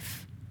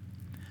faith.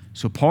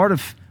 So part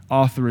of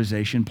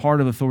authorization,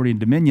 part of authority and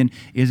dominion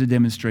is a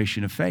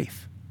demonstration of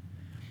faith.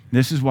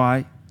 This is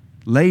why,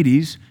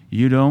 ladies,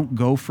 you don't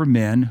go for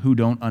men who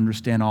don't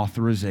understand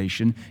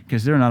authorization,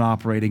 because they're not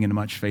operating in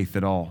much faith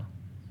at all.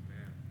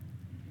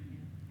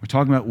 We're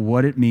talking about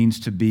what it means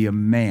to be a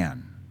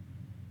man.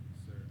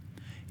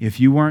 If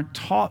you weren't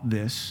taught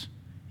this,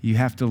 you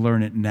have to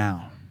learn it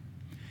now.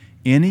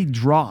 Any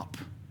drop,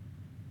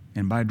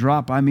 and by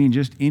drop I mean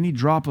just any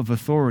drop of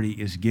authority,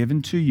 is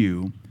given to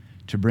you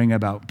to bring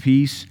about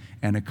peace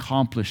and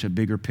accomplish a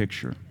bigger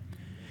picture.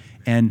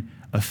 And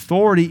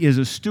authority is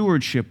a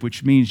stewardship,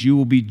 which means you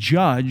will be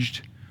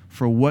judged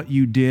for what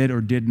you did or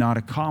did not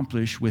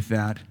accomplish with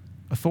that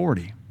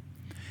authority.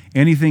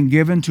 Anything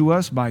given to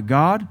us by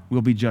God,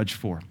 we'll be judged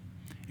for.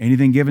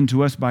 Anything given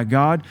to us by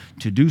God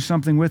to do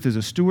something with is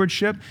a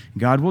stewardship.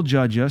 God will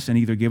judge us and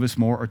either give us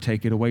more or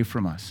take it away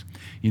from us.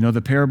 You know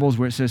the parables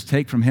where it says,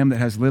 take from him that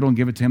has little and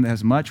give it to him that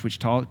has much, which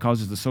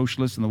causes the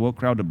socialists and the woke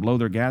crowd to blow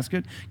their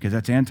gasket, because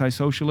that's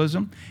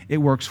anti-socialism. It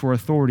works for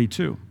authority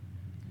too.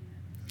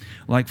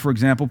 Like, for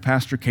example,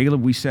 Pastor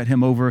Caleb, we set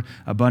him over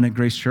Abundant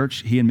Grace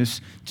Church. He and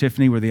Miss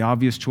Tiffany were the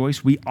obvious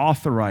choice. We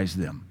authorized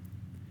them.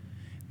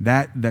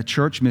 That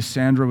church, Miss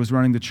Sandra was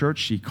running the church.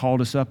 She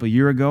called us up a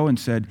year ago and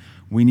said,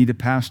 we need a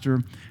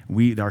pastor.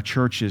 Our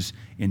church is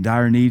in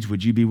dire needs.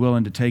 Would you be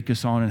willing to take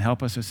us on and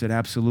help us? I said,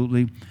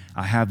 absolutely.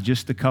 I have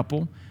just a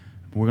couple.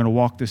 We're going to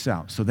walk this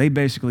out. So they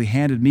basically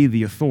handed me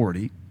the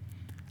authority.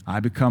 I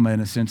become,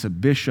 in a sense, a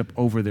bishop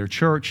over their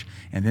church,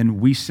 and then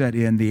we set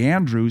in the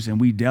Andrews,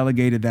 and we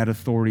delegated that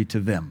authority to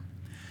them.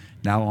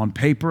 Now, on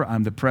paper,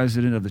 I'm the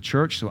president of the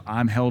church, so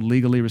I'm held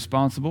legally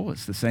responsible.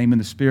 It's the same in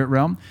the spirit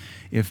realm.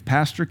 If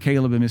Pastor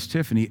Caleb and Miss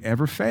Tiffany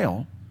ever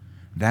fail,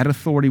 that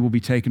authority will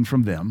be taken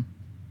from them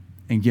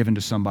and given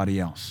to somebody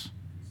else.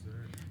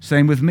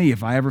 Same with me.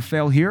 If I ever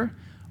fail here,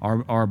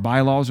 Our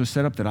bylaws are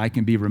set up that I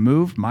can be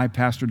removed. My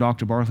pastor,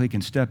 Dr. Barclay,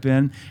 can step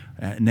in,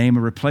 name a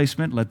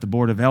replacement, let the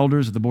board of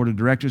elders or the board of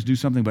directors do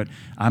something, but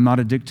I'm not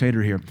a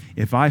dictator here.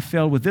 If I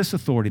fail with this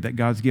authority that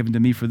God's given to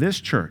me for this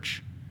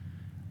church,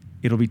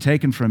 it'll be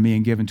taken from me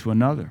and given to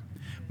another.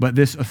 But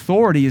this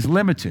authority is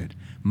limited.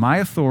 My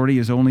authority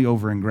is only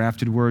over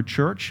Engrafted Word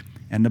Church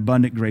and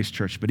Abundant Grace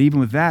Church. But even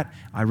with that,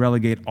 I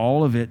relegate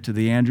all of it to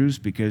the Andrews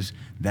because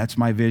that's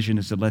my vision,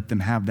 is to let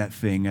them have that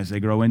thing as they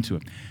grow into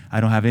it.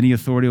 I don't have any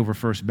authority over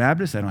First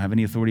Baptist. I don't have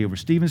any authority over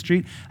Stephen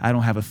Street. I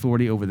don't have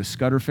authority over the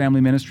Scudder family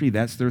ministry.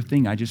 That's their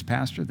thing. I just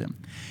pastor them.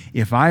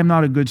 If I am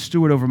not a good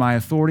steward over my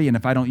authority and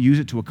if I don't use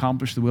it to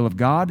accomplish the will of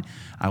God,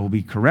 I will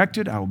be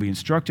corrected, I will be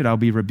instructed, I will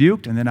be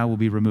rebuked, and then I will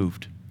be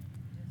removed.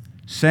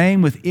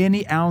 Same with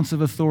any ounce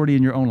of authority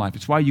in your own life.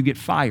 It's why you get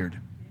fired.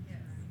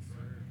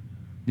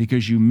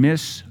 Because you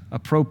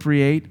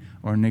misappropriate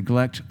or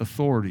neglect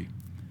authority.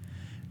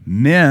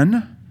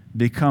 Men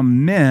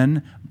become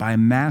men by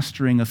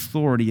mastering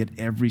authority at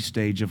every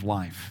stage of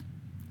life.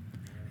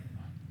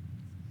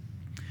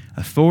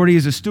 Authority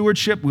is a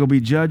stewardship we'll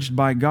be judged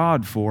by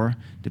God for,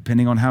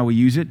 depending on how we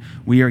use it.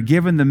 We are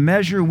given the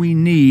measure we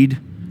need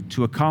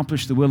to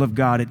accomplish the will of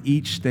God at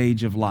each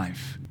stage of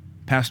life.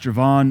 Pastor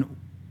Vaughn,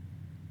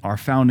 our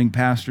founding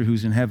pastor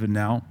who's in heaven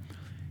now,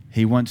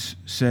 he once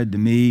said to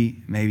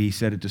me, maybe he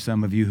said it to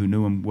some of you who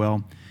knew him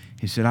well,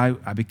 he said,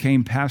 I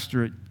became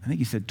pastor at, I think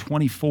he said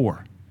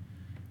 24.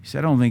 He said,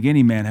 I don't think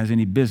any man has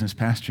any business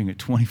pastoring at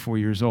 24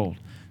 years old.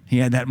 He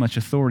had that much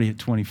authority at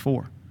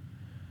 24.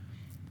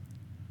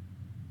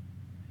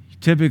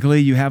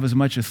 Typically, you have as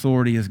much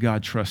authority as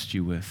God trusts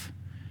you with.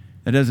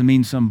 That doesn't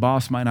mean some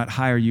boss might not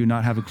hire you,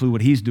 not have a clue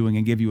what he's doing,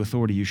 and give you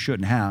authority you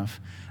shouldn't have.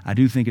 I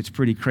do think it's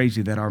pretty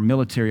crazy that our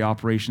military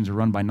operations are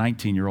run by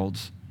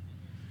 19-year-olds.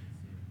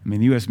 I mean,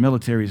 the U.S.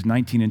 military is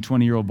 19 and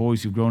 20-year-old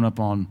boys who've grown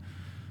up on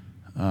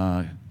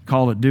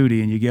Call of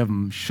Duty, and you give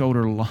them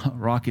shoulder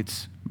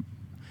rockets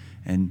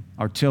and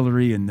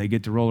artillery, and they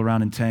get to roll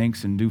around in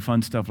tanks and do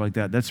fun stuff like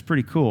that. That's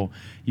pretty cool.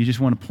 You just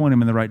want to point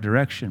them in the right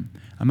direction.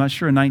 I'm not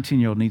sure a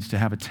 19-year-old needs to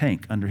have a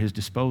tank under his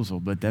disposal,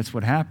 but that's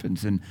what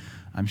happens. And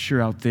I'm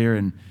sure out there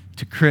in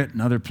Tikrit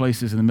and other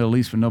places in the Middle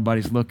East when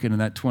nobody's looking,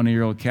 and that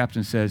 20-year-old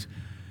captain says,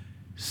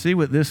 see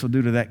what this will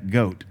do to that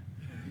goat.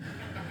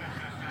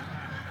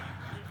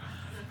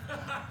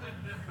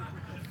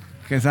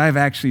 Because I've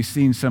actually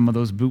seen some of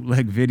those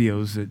bootleg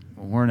videos that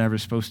weren't ever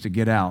supposed to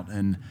get out.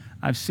 And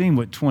I've seen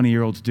what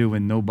 20-year-olds do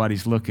when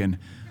nobody's looking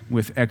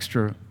with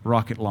extra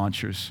rocket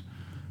launchers.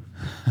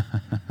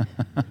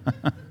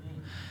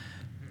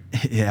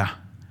 Yeah.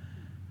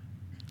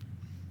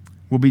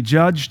 We'll be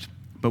judged,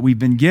 but we've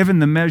been given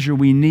the measure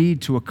we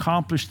need to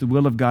accomplish the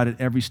will of God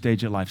at every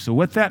stage of life. So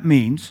what that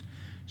means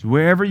is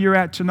wherever you're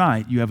at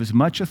tonight, you have as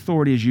much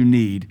authority as you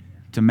need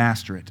to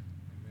master it.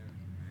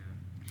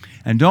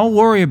 And don't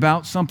worry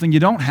about something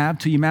you don't have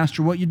till you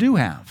master what you do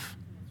have.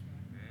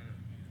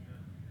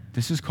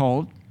 This is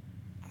called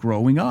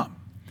growing up.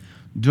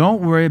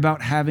 Don't worry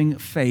about having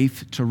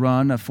faith to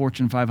run a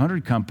Fortune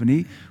 500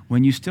 company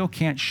when you still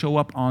can't show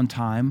up on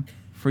time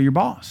for your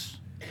boss.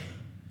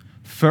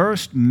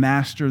 First,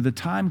 master the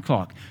time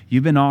clock.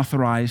 You've been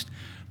authorized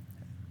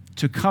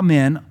to come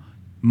in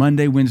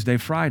Monday, Wednesday,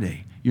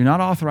 Friday. You're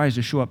not authorized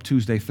to show up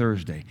Tuesday,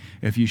 Thursday.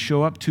 If you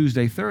show up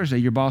Tuesday, Thursday,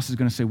 your boss is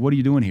going to say, what are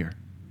you doing here?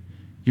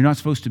 You're not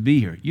supposed to be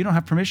here. You don't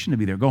have permission to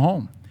be there. Go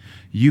home.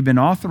 You've been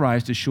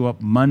authorized to show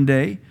up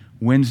Monday,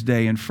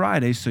 Wednesday, and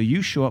Friday, so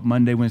you show up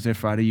Monday, Wednesday,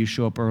 Friday, you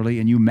show up early,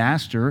 and you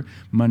master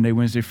Monday,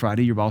 Wednesday,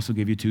 Friday. Your boss will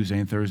give you Tuesday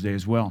and Thursday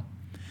as well.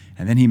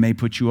 And then he may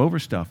put you over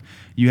stuff.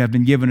 You have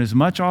been given as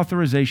much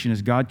authorization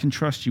as God can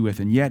trust you with,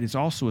 and yet it's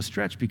also a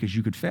stretch because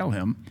you could fail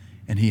him,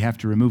 and he have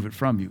to remove it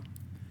from you.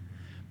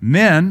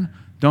 Men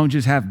don't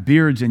just have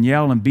beards and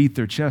yell and beat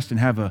their chest and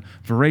have a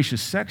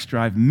voracious sex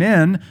drive.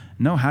 Men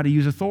know how to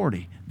use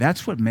authority.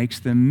 That's what makes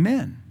them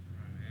men.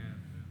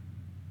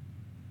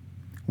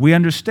 We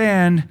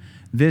understand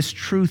this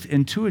truth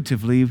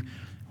intuitively.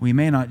 We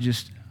may not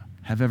just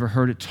have ever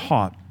heard it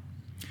taught.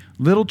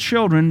 Little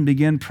children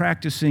begin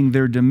practicing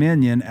their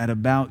dominion at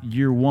about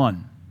year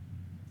 1.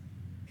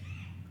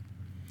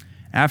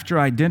 After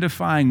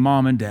identifying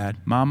mom and dad,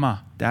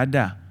 mama,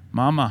 dada,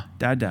 mama,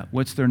 dada,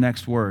 what's their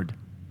next word?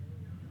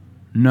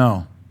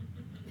 No.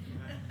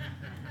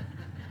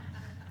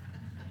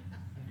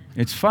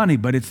 It's funny,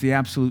 but it's the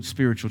absolute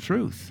spiritual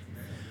truth.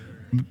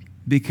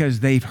 Because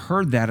they've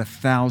heard that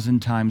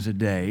 1,000 times a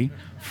day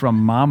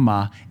from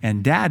mama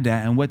and dada.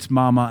 And what's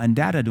mama and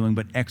dada doing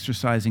but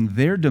exercising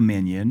their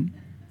dominion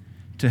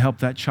to help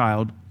that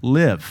child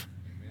live?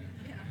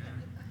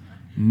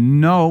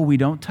 No, we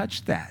don't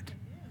touch that.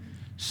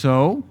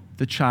 So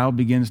the child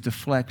begins to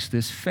flex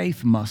this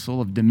faith muscle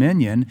of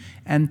dominion,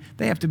 and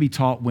they have to be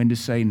taught when to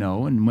say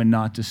no and when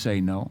not to say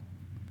no.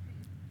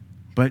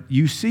 But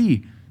you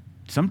see,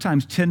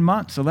 sometimes 10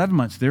 months, 11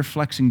 months, they're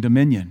flexing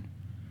dominion.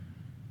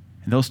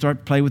 And they'll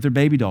start play with their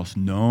baby dolls.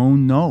 No,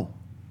 no.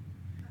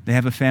 They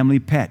have a family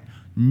pet.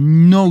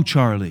 No,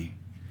 Charlie.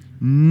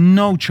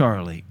 No,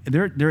 Charlie.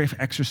 They're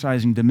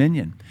exercising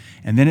dominion.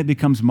 And then it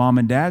becomes mom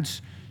and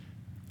dad's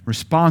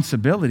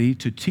responsibility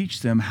to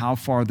teach them how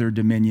far their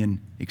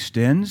dominion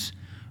extends,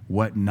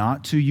 what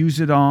not to use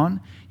it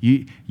on.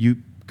 You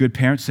good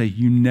parents say,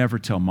 you never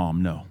tell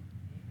mom no.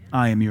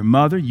 I am your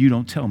mother. You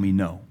don't tell me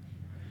no.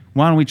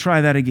 Why don't we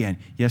try that again?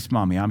 Yes,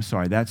 Mommy, I'm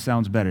sorry. That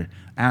sounds better.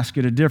 Ask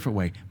it a different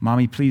way.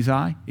 Mommy, please,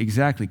 I?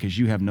 Exactly, because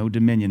you have no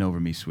dominion over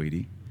me,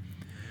 sweetie.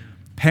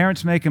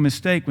 Parents make a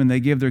mistake when they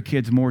give their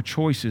kids more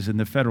choices than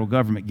the federal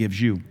government gives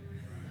you.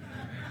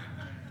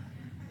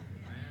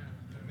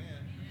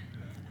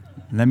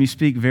 Let me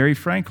speak very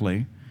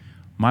frankly.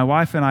 My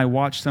wife and I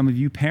watch some of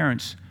you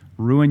parents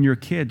ruin your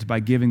kids by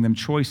giving them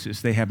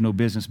choices they have no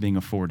business being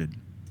afforded.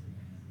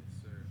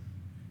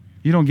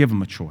 You don't give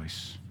them a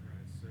choice.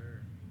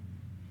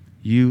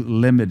 You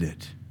limit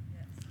it.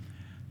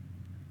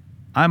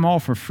 I'm all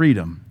for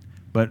freedom,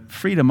 but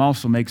freedom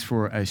also makes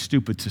for a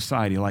stupid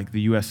society like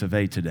the US of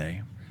A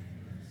today.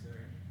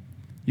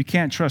 You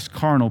can't trust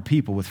carnal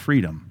people with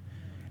freedom,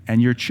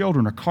 and your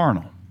children are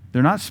carnal.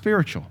 They're not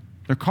spiritual.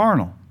 They're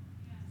carnal.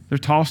 They're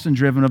tossed and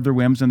driven of their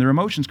whims and their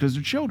emotions because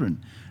they're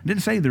children. I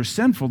didn't say they're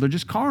sinful, they're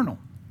just carnal.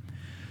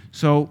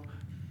 So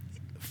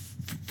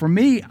for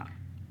me,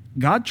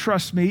 God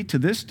trusts me to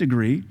this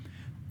degree.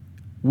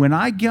 When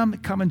I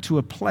come into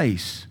a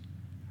place,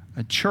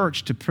 a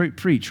church to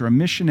preach or a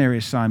missionary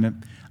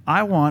assignment,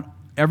 I want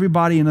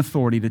everybody in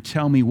authority to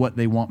tell me what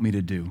they want me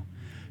to do.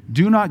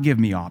 Do not give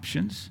me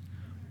options.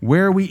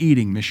 Where are we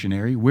eating,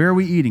 missionary? Where are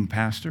we eating,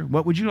 pastor?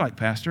 What would you like,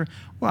 pastor?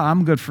 Well,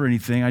 I'm good for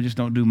anything. I just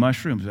don't do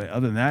mushrooms.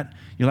 Other than that,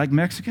 you like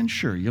Mexican?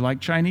 Sure. You like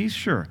Chinese?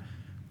 Sure.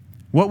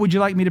 What would you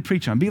like me to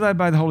preach on? Be led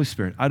by the Holy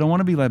Spirit. I don't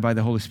want to be led by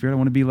the Holy Spirit. I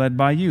want to be led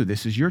by you.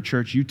 This is your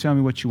church. You tell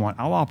me what you want.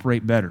 I'll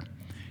operate better.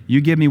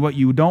 You give me what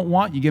you don't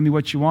want. You give me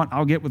what you want.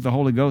 I'll get with the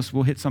Holy Ghost.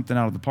 We'll hit something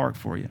out of the park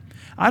for you.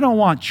 I don't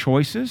want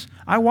choices.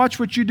 I watch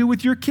what you do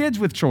with your kids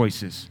with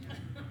choices.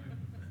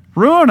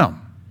 Ruin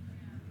them.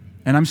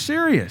 And I'm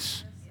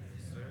serious.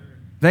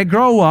 They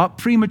grow up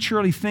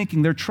prematurely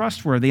thinking they're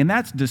trustworthy, and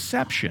that's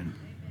deception.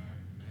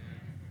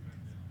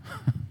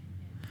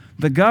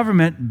 The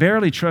government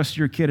barely trusts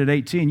your kid at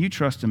 18. You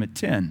trust them at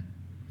 10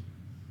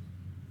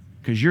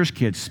 because your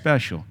kid's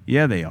special.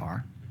 Yeah, they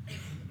are.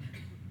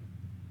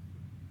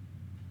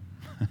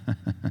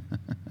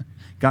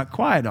 Got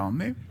quiet on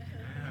me.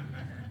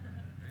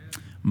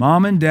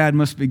 Mom and dad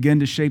must begin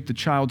to shape the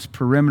child's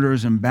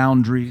perimeters and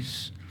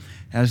boundaries.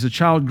 As the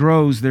child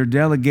grows, their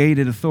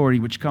delegated authority,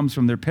 which comes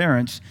from their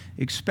parents,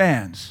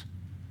 expands.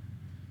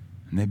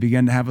 And they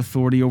begin to have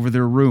authority over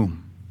their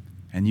room.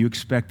 And you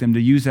expect them to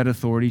use that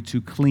authority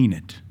to clean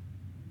it.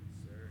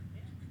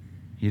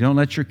 You don't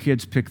let your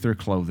kids pick their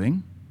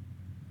clothing.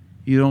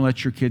 You don't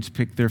let your kids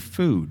pick their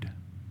food.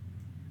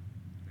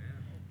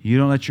 You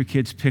don't let your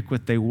kids pick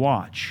what they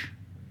watch.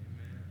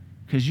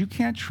 Because you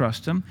can't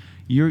trust them.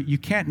 You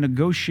can't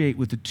negotiate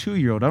with a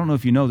 2-year-old. I don't know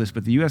if you know this,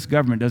 but the U.S.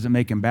 government doesn't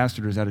make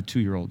ambassadors out of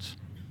 2-year-olds.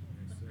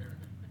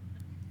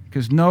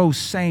 Because no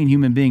sane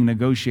human being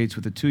negotiates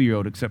with a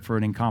 2-year-old except for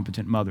an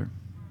incompetent mother.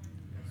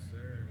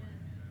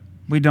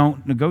 We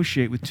don't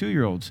negotiate with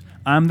 2-year-olds.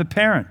 I'm the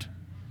parent.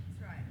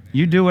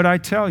 You do what I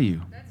tell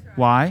you.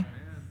 Why?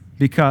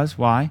 Because,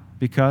 why?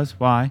 Because,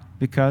 why?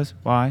 Because,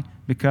 why?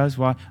 Because,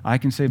 why? I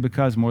can say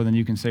because more than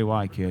you can say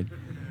why, kid.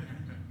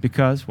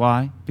 Because,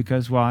 why?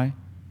 Because, why?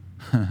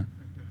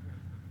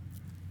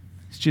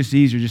 It's just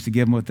easier just to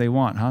give them what they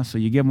want, huh? So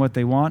you give them what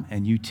they want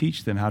and you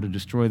teach them how to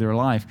destroy their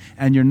life.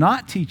 And you're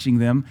not teaching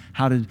them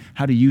how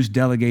to use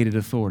delegated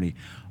authority.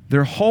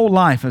 Their whole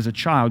life as a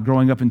child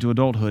growing up into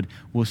adulthood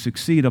will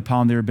succeed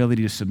upon their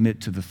ability to submit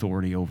to the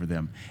authority over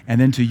them and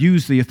then to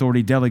use the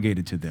authority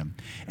delegated to them.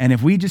 And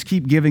if we just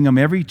keep giving them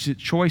every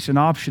choice and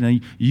option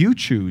and you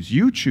choose,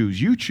 you're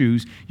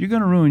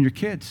going to ruin your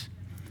kids.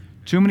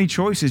 Too many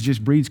choices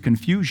just breeds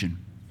confusion.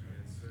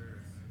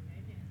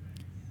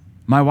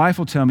 My wife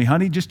will tell me,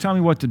 honey, just tell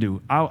me what to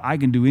do. I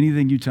can do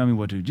anything you tell me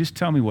what to do. Just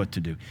tell me what to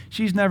do.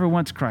 She's never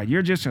once cried.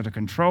 You're just a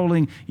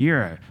controlling,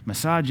 you're a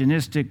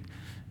misogynistic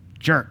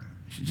jerk.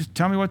 Just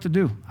tell me what to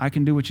do. I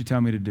can do what you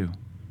tell me to do.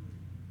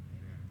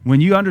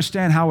 When you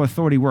understand how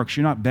authority works,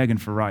 you're not begging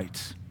for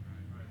rights.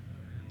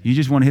 You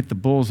just want to hit the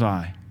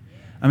bullseye.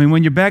 I mean,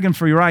 when you're begging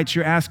for your rights,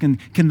 you're asking,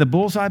 can the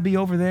bullseye be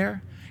over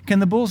there? Can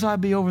the bullseye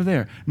be over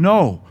there?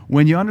 No.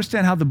 When you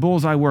understand how the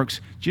bullseye works,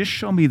 just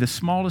show me the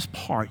smallest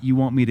part you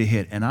want me to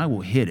hit, and I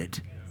will hit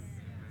it.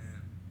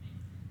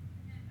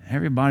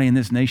 Everybody in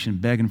this nation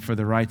begging for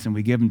the rights, and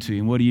we give them to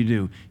you. And what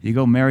do? You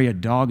go marry a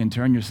dog and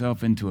turn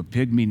yourself into a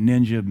pygmy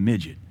ninja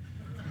midget.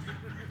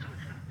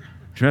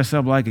 Dress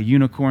up like a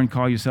unicorn,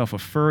 call yourself a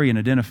furry, and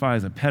identify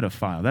as a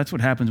pedophile. That's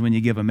what happens when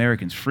you give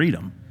Americans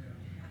freedom.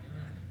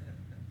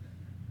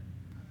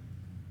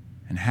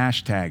 And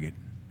hashtag it.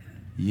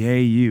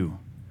 Yay, you.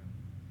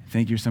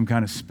 Think you're some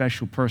kind of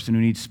special person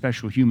who needs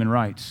special human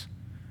rights.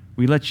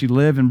 We let you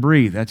live and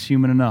breathe. That's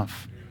human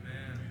enough.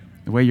 Amen.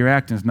 The way you're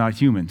acting is not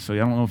human, so I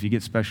don't know if you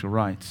get special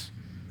rights.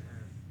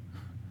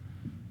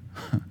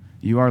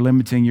 You are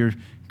limiting your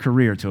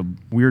career to a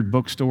weird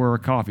bookstore or a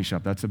coffee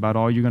shop. That's about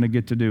all you're going to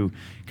get to do,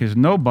 because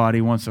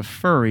nobody wants a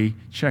furry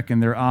checking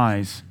their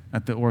eyes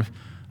at the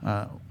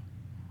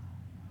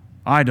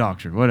eye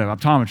doctor, whatever,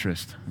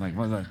 optometrist. Like,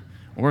 what's that?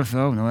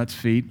 Ortho, no, that's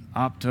feet.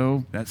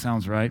 Opto, that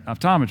sounds right.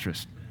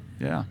 Optometrist.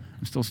 Yeah,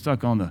 I'm still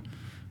stuck on the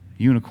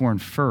unicorn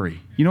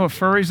furry. You know what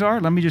furries are?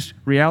 Let me just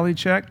reality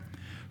check.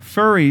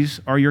 Furries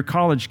are your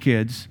college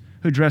kids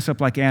who dress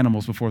up like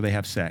animals before they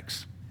have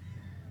sex.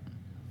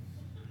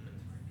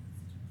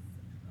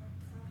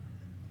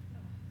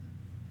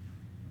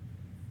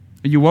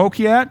 Are you woke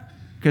yet?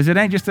 Because it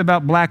ain't just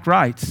about black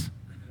rights.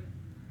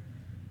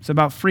 It's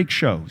about freak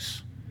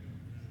shows.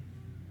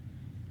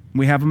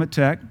 We have them at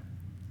Tech.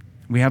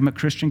 We have them at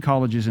Christian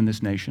colleges in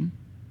this nation.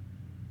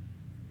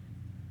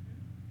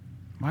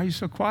 Why are you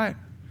so quiet?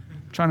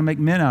 I'm trying to make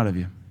men out of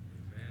you.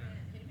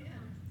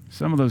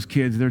 Some of those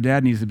kids, their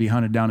dad needs to be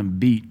hunted down and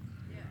beat.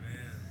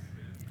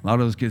 A lot of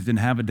those kids didn't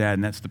have a dad,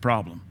 and that's the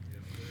problem.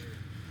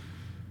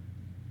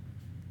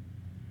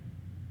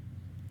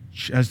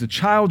 As the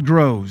child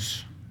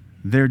grows,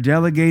 their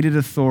delegated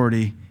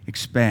authority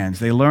expands.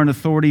 They learn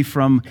authority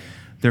from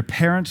their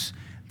parents.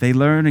 They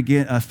learn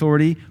again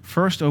authority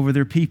first over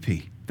their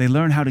pee-pee. They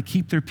learn how to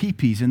keep their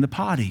pee-pees in the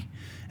potty.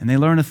 And they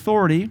learn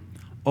authority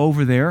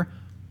over their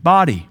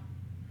body.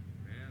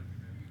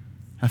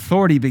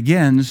 Authority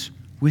begins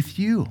with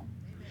you.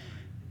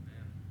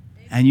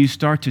 And you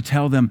start to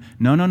tell them,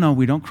 no,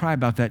 we don't cry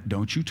about that.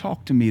 Don't you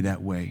talk to me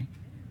that way.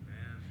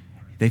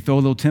 They throw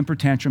a little temper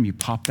tantrum. You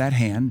pop that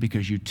hand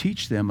because you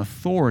teach them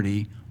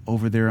authority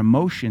over their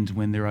emotions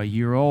when they're a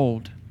year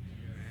old.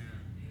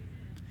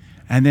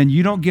 And then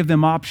you don't give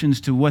them options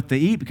to what they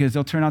eat because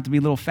they'll turn out to be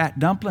little fat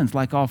dumplings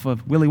like off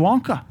of Willy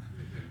Wonka.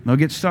 They'll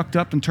get sucked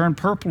up and turn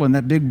purple in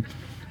that big...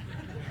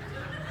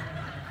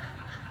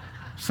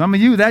 Some of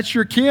you, that's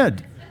your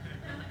kid.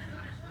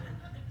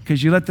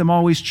 Because you let them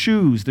always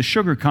choose the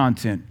sugar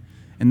content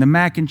and the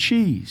mac and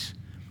cheese.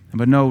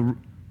 But no,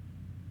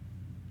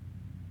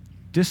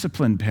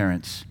 disciplined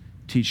parents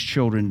teach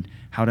children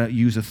how to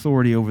use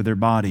authority over their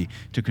body,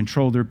 to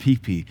control their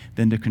pee-pee,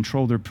 then to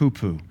control their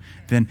poo-poo,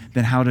 then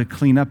how to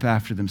clean up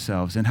after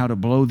themselves, and how to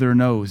blow their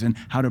nose, and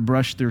how to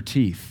brush their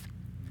teeth.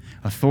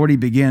 Authority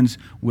begins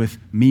with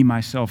me,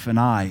 myself, and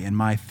I, and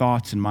my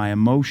thoughts, and my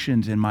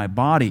emotions, and my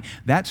body.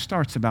 That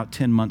starts about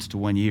 10 months to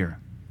 1 year.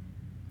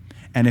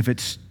 And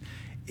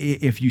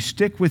if you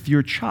stick with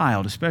your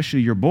child,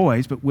 especially your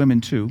boys, but women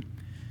too,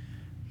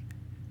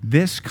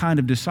 this kind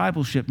of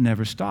discipleship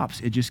never stops.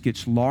 It just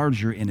gets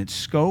larger in its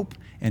scope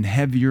and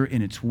heavier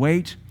in its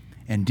weight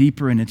and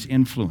deeper in its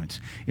influence.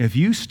 If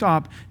you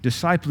stop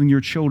discipling your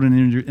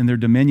children in their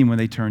dominion when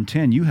they turn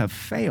 10, you have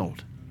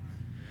failed.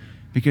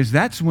 Because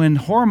that's when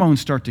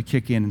hormones start to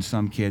kick in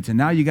some kids. And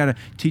now you got to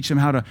teach them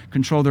how to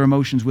control their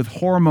emotions with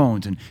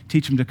hormones and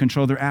teach them to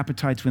control their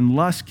appetites when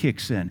lust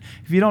kicks in.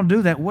 If you don't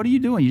do that, what are you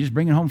doing? You just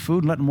bringing home food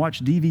and letting them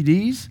watch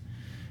DVDs?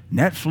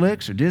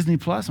 Netflix or Disney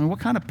Plus? I mean, what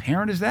kind of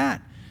parent is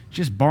that? It's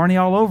just Barney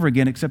all over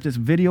again, except it's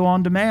video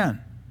on demand.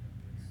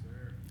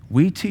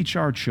 We teach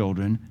our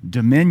children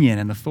dominion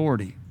and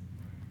authority.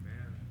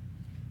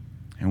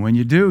 And when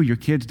you do, your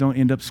kids don't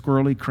end up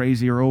squirrely,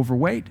 crazy, or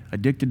overweight,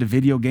 addicted to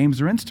video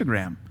games or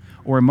Instagram,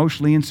 or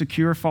emotionally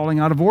insecure, falling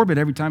out of orbit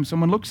every time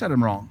someone looks at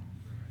them wrong.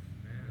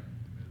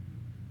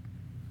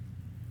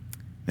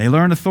 They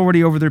learn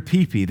authority over their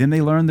pee-pee. Then they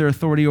learn their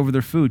authority over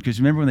their food. Because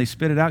remember, when they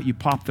spit it out, you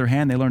pop their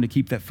hand, they learn to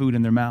keep that food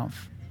in their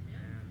mouth.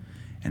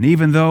 And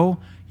even though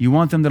you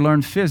want them to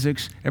learn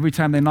physics, every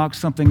time they knock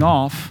something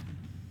off,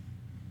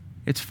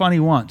 it's funny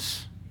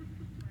once.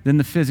 Then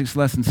the physics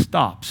lesson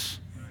stops.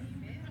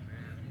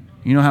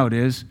 You know how it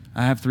is.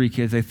 I have 3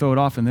 kids. They throw it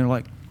off, and they're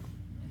like...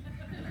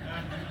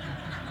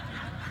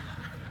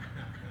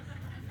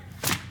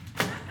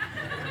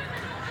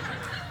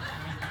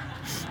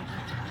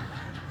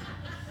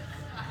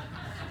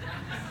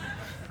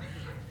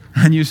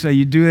 And you say,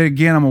 you do it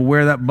again, I'm going to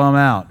wear that bum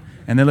out.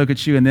 And they look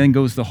at you, and then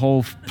goes the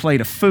whole plate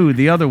of food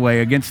the other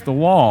way against the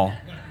wall.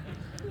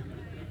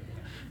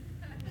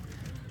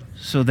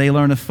 So they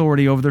learn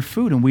authority over their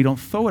food, and we don't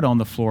throw it on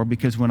the floor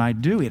because when I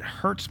do, it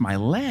hurts my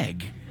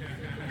leg.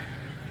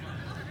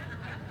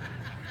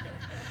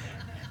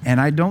 And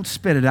I don't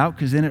spit it out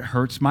because then it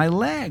hurts my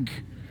leg.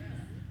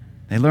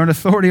 They learn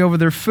authority over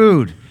their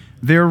food,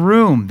 their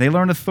room. They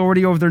learn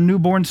authority over their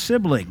newborn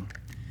sibling.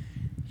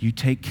 You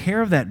take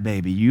care of that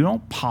baby. You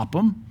don't pop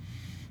them.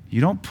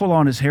 You don't pull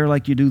on his hair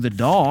like you do the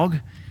dog.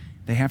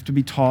 They have to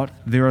be taught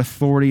their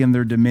authority and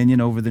their dominion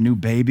over the new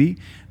baby.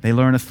 They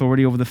learn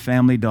authority over the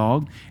family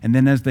dog. And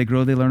then as they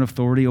grow, they learn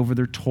authority over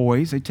their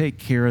toys. They take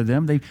care of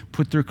them. They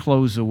put their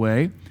clothes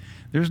away.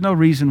 There's no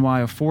reason why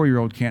a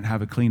 4-year-old can't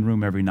have a clean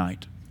room every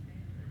night.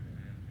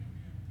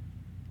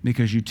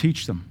 Because you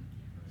teach them.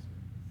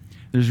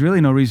 There's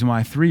really no reason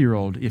why a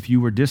 3-year-old, if you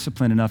were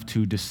disciplined enough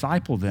to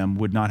disciple them,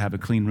 would not have a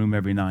clean room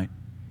every night.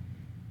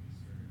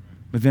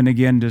 But then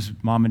again, does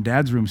mom and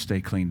dad's room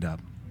stay cleaned up?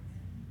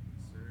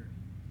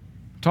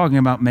 I'm talking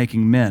about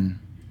making men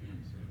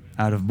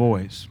out of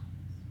boys.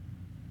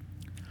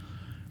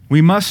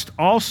 We must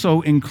also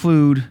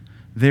include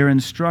their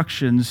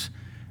instructions,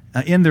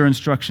 in their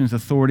instructions,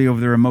 authority over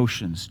their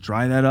emotions.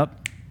 Dry that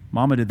up.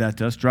 Mama did that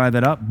to us. Dry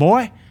that up.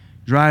 Boy,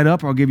 dry it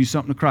up or I'll give you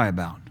something to cry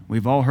about.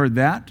 We've all heard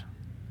that.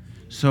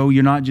 So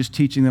you're not just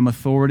teaching them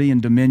authority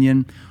and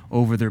dominion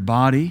over their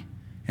body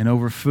and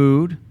over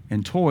food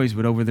and toys,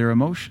 but over their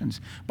emotions.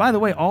 By the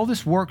way, all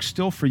this works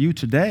still for you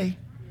today.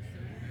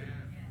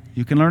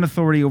 You can learn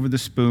authority over the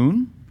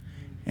spoon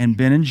and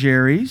Ben and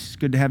Jerry's. It's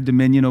good to have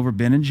dominion over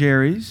Ben and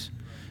Jerry's.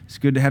 It's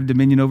good to have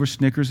dominion over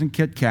Snickers and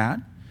Kit Kat.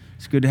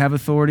 It's good to have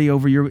authority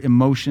over your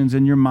emotions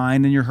and your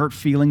mind and your hurt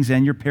feelings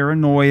and your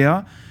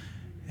paranoia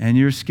and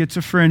your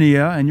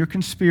schizophrenia and your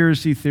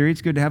conspiracy theory.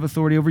 It's good to have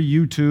authority over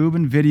YouTube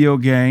and video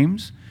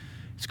games.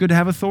 It's good to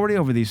have authority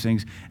over these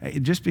things.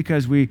 Just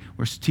because we're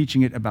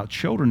teaching it about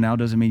children now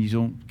doesn't mean you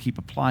don't keep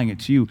applying it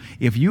to you.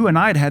 If you and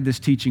I had had this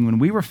teaching when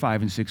we were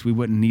 5 and 6, we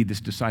wouldn't need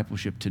this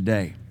discipleship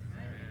today.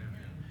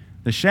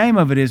 The shame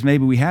of it is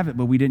maybe we have it,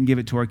 but we didn't give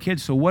it to our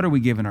kids. So what are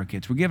we giving our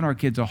kids? We're giving our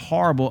kids a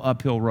horrible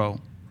uphill row.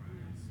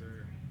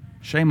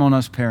 Shame on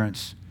us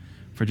parents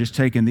for just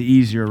taking the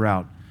easier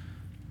route.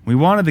 We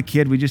wanted the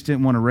kid, we just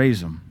didn't want to raise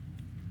them.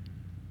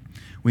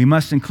 We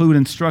must include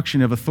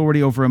instruction of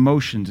authority over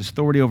emotions,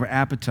 authority over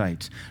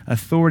appetites,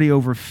 authority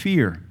over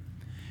fear.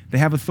 They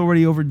have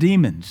authority over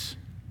demons.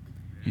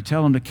 You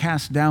tell them to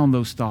cast down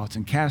those thoughts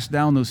and cast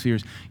down those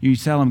fears. You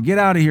tell them, get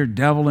out of here,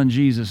 devil, in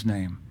Jesus'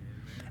 name.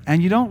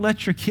 And you don't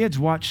let your kids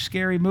watch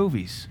scary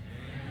movies.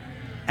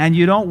 And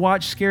you don't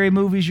watch scary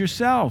movies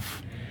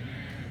yourself.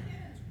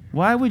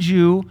 Why would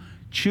you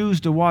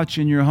choose to watch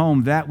in your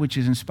home that which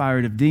is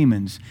inspired of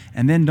demons,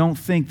 and then don't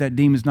think that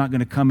demon's not going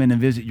to come in and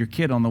visit your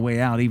kid on the way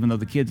out, even though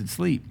the kid's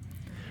asleep?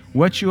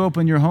 What you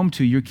open your home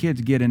to, your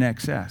kids get in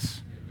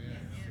excess.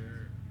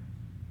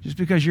 Just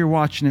because you're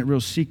watching it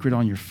real secret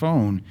on your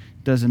phone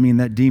doesn't mean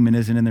that demon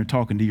isn't in there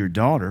talking to your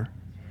daughter.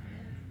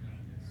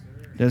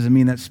 Doesn't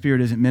mean that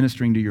spirit isn't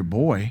ministering to your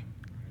boy.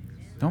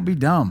 Don't be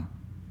dumb.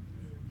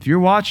 If you're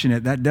watching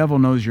it, that devil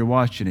knows you're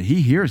watching it.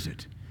 He hears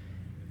it,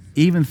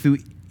 even through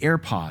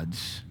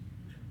AirPods.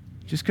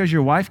 Just because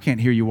your wife can't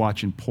hear you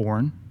watching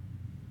porn,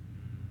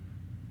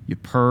 you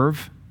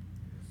perv.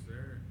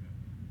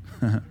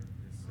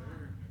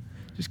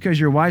 Just because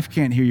your wife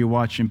can't hear you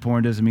watching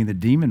porn doesn't mean the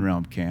demon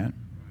realm can't.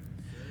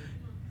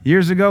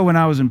 Years ago when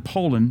I was in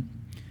Poland,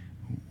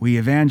 we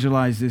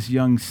evangelized this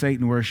young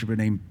Satan worshiper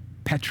named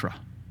Petra.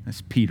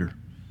 That's Peter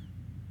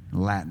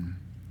in Latin.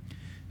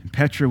 And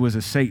Petra was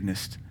a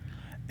Satanist.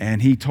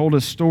 And he told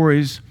us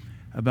stories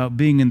about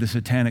being in the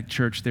satanic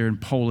church there in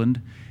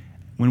Poland.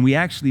 When we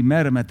actually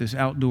met him at this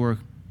outdoor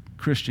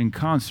Christian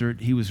concert,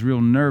 he was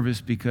real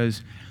nervous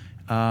because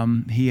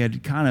he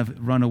had kind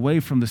of run away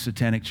from the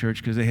satanic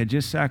church because they had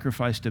just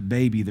sacrificed a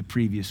baby the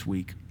previous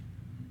week.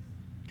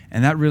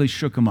 And that really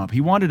shook him up. He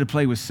wanted to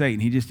play with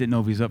Satan. He just didn't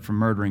know if he's up for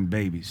murdering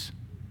babies.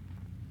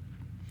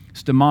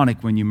 It's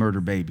demonic when you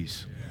murder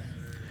babies.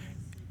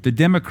 The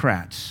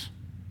Democrats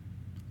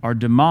are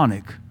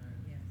demonic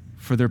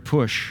for their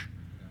push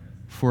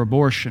for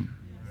abortion.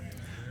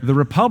 The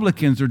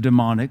Republicans are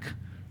demonic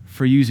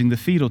for using the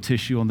fetal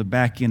tissue on the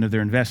back end of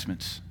their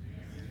investments.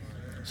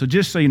 So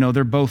just so you know,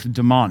 they're both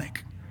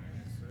demonic.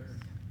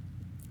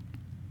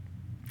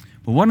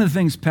 But one of the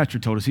things Petra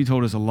told us, he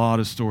told us a lot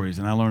of stories,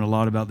 and I learned a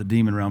lot about the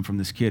demon realm from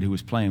this kid who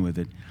was playing with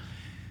it.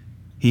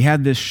 He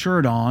had this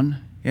shirt on.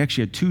 He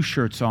actually had 2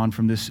 shirts on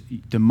from this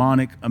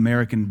demonic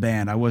American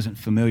band I wasn't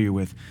familiar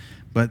with.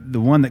 But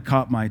the one that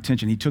caught my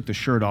attention, he took the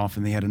shirt off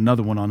and they had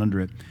another one on under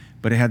it.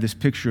 But it had this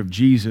picture of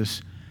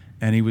Jesus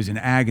and he was in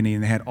agony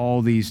and they had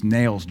all these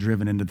nails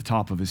driven into the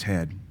top of his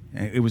head.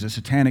 It was a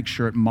satanic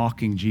shirt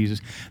mocking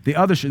Jesus. The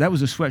other shirt, that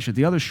was a sweatshirt.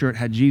 The other shirt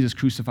had Jesus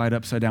crucified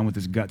upside down with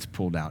his guts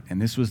pulled out.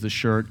 And this was the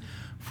shirt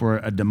for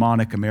a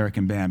demonic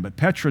American band. But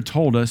Petra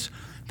told us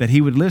that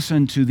he would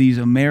listen to these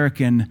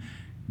American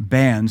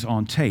bands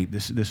on tape,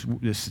 this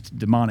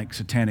demonic,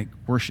 satanic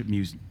worship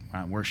music,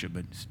 not worship,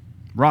 but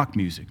rock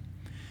music.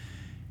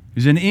 It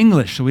was in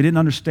English, so we didn't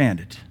understand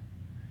it.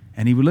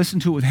 And he would listen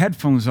to it with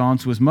headphones on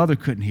so his mother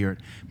couldn't hear it.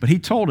 But he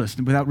told us,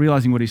 without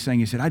realizing what he's saying,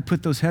 he said, I'd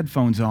put those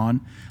headphones on.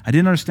 I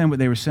didn't understand what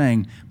they were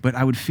saying, but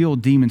I would feel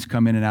demons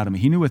come in and out of me.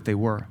 He knew what they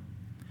were.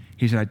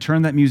 He said, I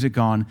turned that music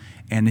on,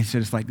 and he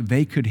said, it's like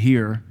they could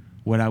hear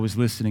what I was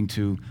listening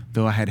to,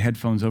 though I had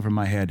headphones over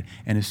my head.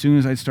 And as soon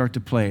as I'd start to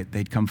play it,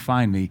 they'd come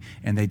find me,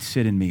 and they'd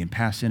sit in me and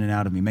pass in and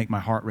out of me, make my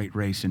heart rate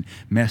race and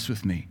mess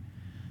with me.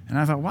 And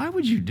I thought, why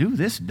would you do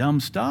this dumb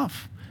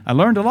stuff? I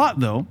learned a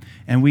lot, though,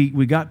 and we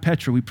got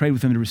Petra. We prayed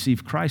with him to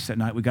receive Christ that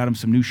night. We got him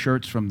some new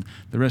shirts from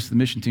the rest of the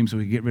mission team so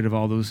we could get rid of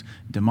all those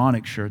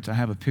demonic shirts. I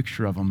have a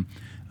picture of them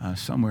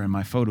somewhere in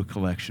my photo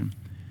collection.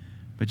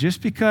 But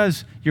just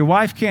because your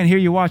wife can't hear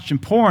you watching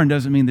porn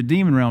doesn't mean the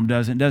demon realm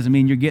doesn't. It doesn't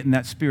mean you're getting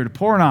that spirit of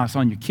pornos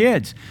on your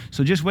kids.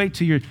 So just wait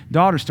till your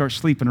daughter starts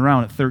sleeping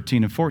around at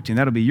 13 and 14.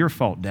 That'll be your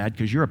fault, Dad,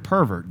 because you're a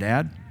pervert,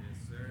 Dad.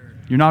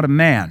 Yes, you're not a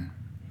man.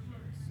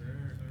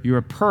 You're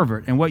a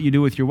pervert, and what you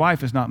do with your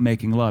wife is not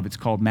making love. It's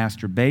called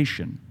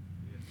masturbation.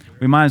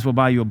 We might as well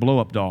buy you a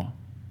blow-up doll.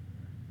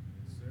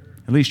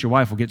 At least your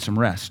wife will get some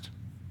rest.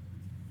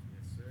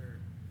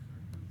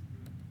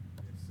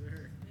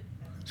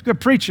 It's good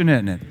preaching,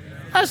 isn't it?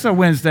 That's a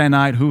Wednesday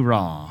night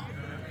hoorah.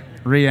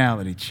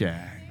 Reality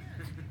check.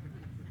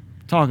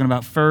 Talking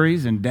about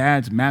furries and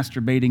dads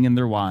masturbating in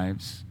their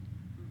wives.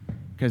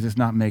 because it's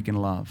not making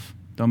love.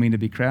 Don't mean to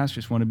be crass,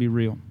 just want to be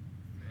real.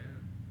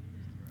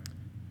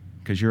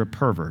 Because you're a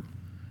pervert.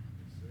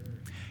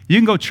 You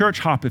can go church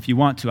hop if you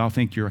want to. I'll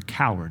think you're a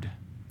coward.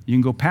 You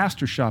can go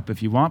pastor shop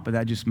if you want, but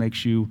that just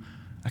makes you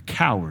a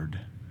coward.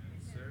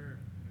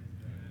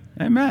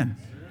 Amen.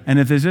 And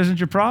if this isn't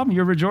your problem,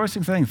 you're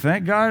rejoicing, saying,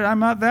 thank God I'm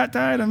not that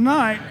tired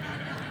tonight.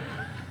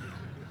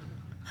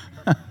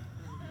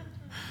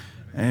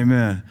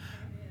 Amen.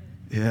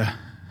 Yeah.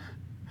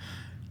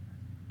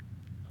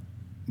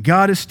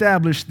 God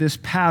established this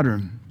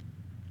pattern.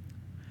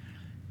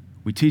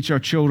 We teach our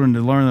children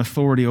to learn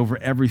authority over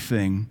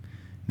everything.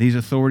 These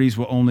authorities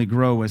will only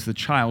grow as the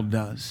child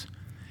does.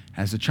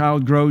 As the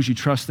child grows, you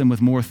trust them with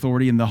more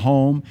authority in the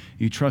home.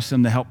 You trust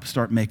them to help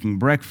start making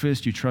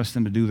breakfast. You trust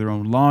them to do their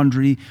own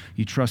laundry.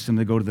 You trust them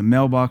to go to the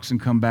mailbox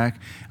and come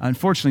back.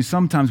 Unfortunately,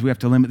 sometimes we have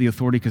to limit the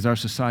authority because our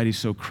society is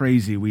so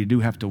crazy. We do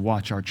have to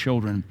watch our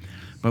children.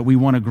 But we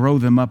want to grow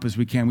them up as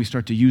we can. We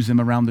start to use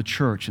them around the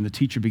church, and the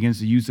teacher begins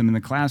to use them in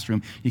the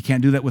classroom. You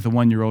can't do that with a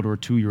 1-year-old or a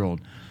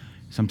 2-year-old.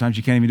 Sometimes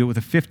you can't even do it with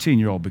a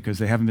 15-year-old because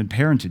they haven't been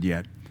parented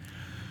yet.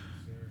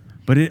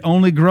 But it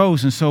only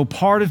grows. And so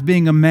part of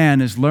being a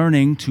man is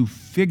learning to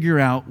figure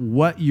out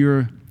what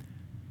your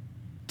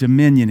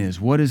dominion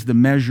is. What is the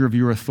measure of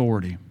your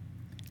authority?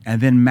 And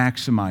then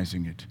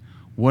maximizing it.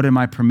 What am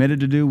I permitted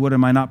to do? What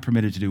am I not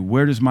permitted to do?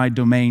 Where does my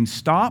domain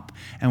stop?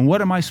 And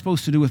what am I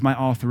supposed to do with my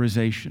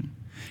authorization?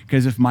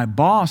 Because if my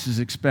boss is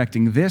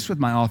expecting this with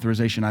my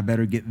authorization, I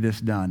better get this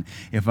done.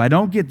 If I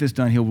don't get this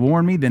done, he'll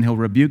warn me, then he'll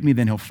rebuke me,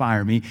 then he'll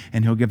fire me,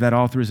 and he'll give that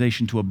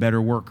authorization to a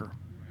better worker.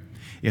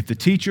 If the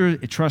teacher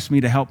trusts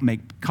me to help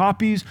make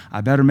copies,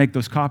 I better make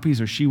those copies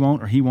or she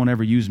won't or he won't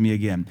ever use me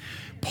again.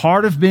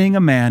 Part of being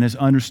a man is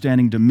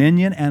understanding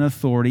dominion and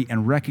authority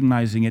and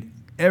recognizing it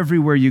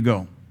everywhere you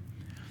go.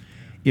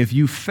 If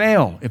you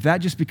fail, if that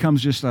just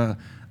becomes just a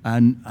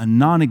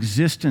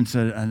non-existence,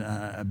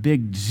 a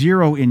big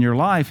zero in your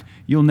life,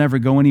 you'll never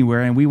go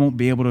anywhere and we won't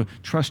be able to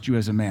trust you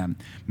as a man.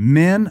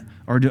 Men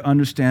are to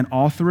understand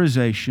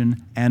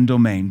authorization and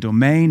domain.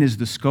 Domain is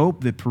the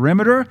scope, the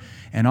perimeter,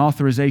 and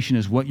authorization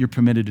is what you're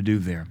permitted to do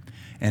there.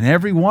 And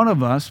every one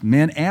of us,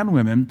 men and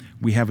women,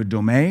 we have a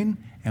domain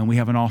and we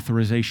have an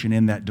authorization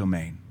in that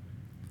domain.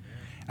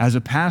 As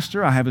a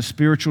pastor, I have a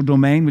spiritual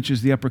domain, which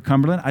is the Upper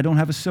Cumberland. I don't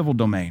have a civil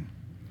domain.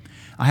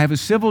 I have a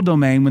civil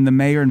domain when the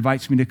mayor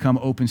invites me to come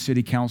open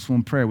city council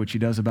in prayer, which he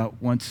does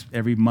about once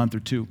every month or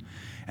two.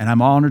 And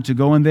I'm honored to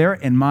go in there,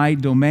 and my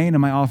domain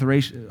and my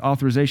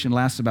authorization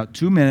lasts about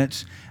 2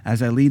 minutes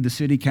as I lead the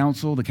city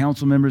council, the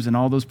council members, and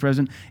all those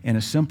present in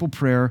a simple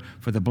prayer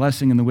for the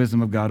blessing and the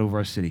wisdom of God over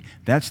our city.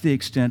 That's the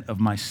extent of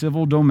my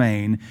civil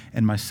domain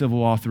and my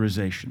civil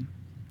authorization.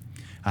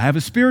 I have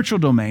a spiritual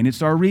domain.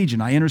 It's our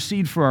region. I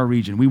intercede for our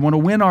region. We want to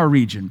win our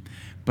region.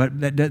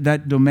 But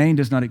that domain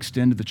does not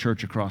extend to the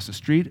church across the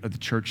street or the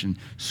church in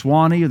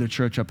Swanee or the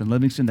church up in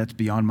Livingston. That's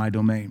beyond my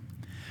domain.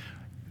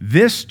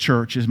 This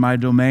church is my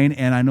domain,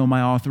 and I know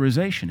my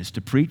authorization. It's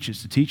to preach,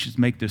 it's to teach, it's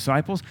to make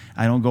disciples.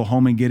 I don't go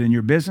home and get in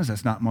your business.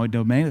 That's not my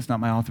domain. That's not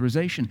my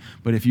authorization.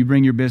 But if you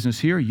bring your business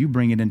here, you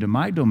bring it into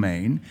my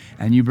domain,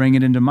 and you bring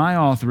it into my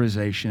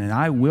authorization, and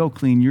I will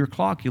clean your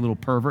clock, you little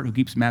pervert who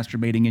keeps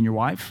masturbating in your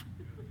wife.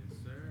 Yes,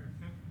 sir.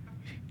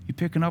 You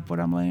picking up what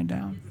I'm laying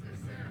down?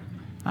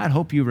 I'd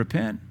hope you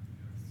repent.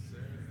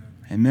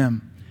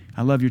 Amen.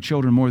 I love your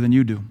children more than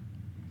you do.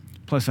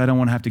 Plus, I don't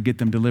want to have to get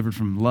them delivered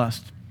from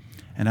lust.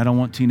 And I don't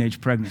want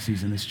teenage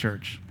pregnancies in this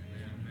church.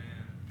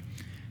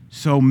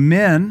 So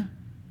men,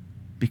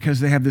 because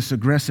they have this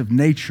aggressive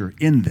nature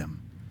in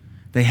them,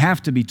 they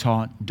have to be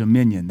taught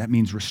dominion. That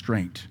means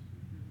restraint.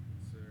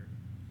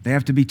 They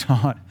have to be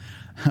taught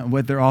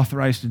what they're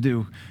authorized to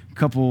do.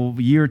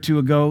 A year or two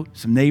ago,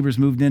 some neighbors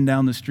moved in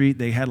down the street.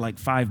 They had like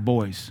 5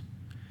 boys.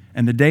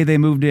 And the day they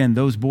moved in,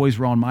 those boys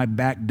were on my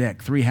back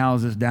deck, 3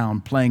 houses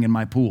down, playing in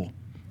my pool.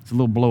 It's a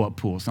little blow-up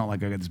pool. It's not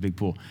like I got this big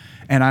pool.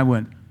 And I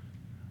went,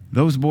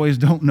 those boys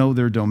don't know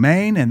their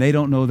domain, and they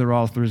don't know their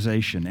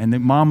authorization. And the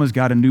mama's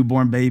got a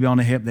newborn baby on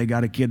the hip. They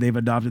got a kid they've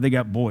adopted. They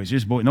got boys,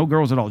 just boys. No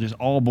girls at all, just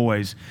all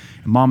boys.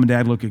 And mom and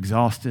dad look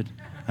exhausted.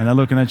 And they're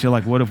looking at you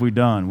like, what have we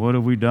done? What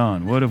have we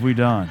done? What have we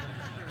done?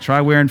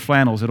 Try wearing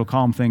flannels. It'll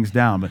calm things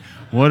down. But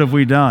what have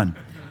we done?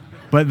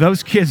 But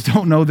those kids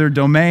don't know their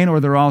domain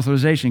or their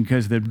authorization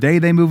because the day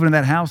they move into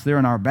that house, they're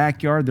in our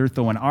backyard. They're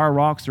throwing our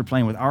rocks. They're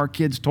playing with our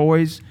kids'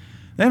 toys.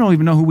 They don't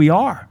even know who we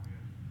are.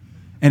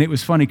 And it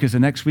was funny because the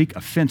next week, a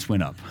fence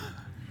went up.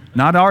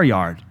 Not our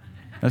yard.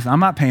 I'm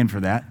not paying for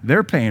that.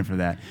 They're paying for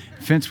that.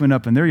 Fence went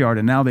up in their yard,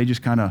 and now they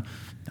just kind of,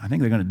 I think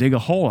they're going to dig a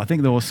hole. I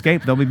think they'll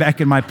escape. They'll be back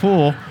in my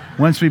pool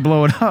once we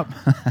blow it up.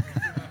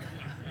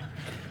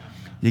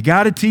 You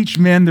got to teach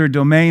men their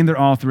domain, their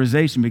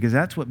authorization, because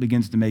that's what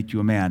begins to make you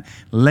a man.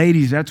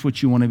 Ladies, that's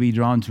what you want to be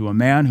drawn to, a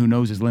man who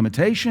knows his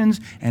limitations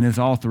and his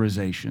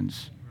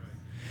authorizations.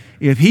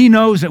 If he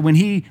knows that when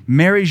he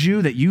marries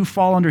you, that you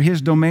fall under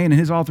his domain and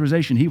his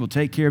authorization, he will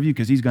take care of you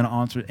because he's going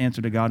to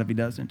answer to God if he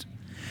doesn't.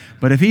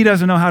 But if he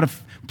doesn't know how to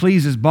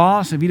please his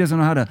boss, if he doesn't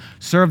know how to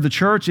serve the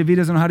church, if he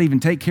doesn't know how to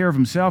even take care of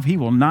himself, he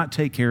will not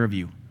take care of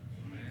you.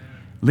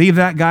 Leave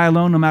that guy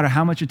alone no matter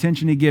how much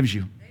attention he gives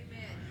you.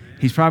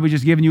 He's probably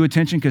just giving you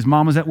attention because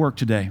mama's at work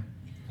today.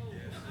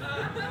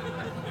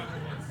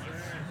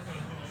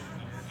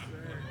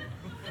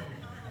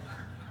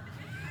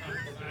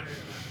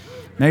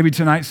 Maybe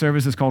tonight's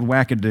service is called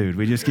Whack-A-Dude.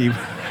 We just keep...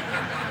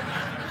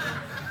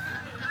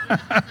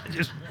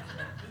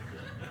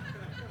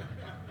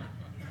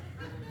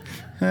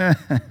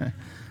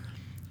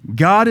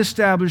 God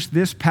established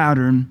this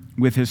pattern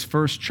with his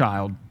first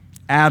child,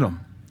 Adam.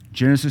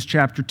 Genesis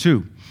chapter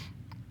 2.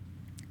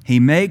 He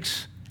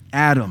makes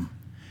Adam.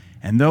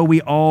 And though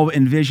we all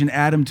envision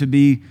Adam to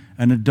be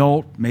an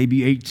adult,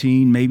 maybe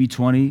 18, maybe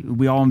 20,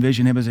 we all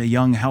envision him as a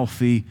young,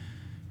 healthy,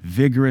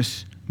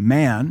 vigorous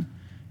man,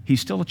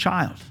 he's still a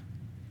child.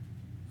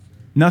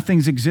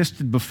 Nothing's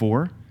existed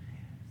before,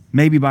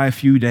 maybe by a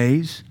few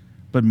days,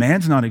 but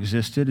man's not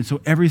existed, and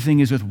so everything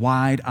is with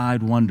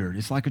wide-eyed wonder.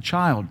 It's like a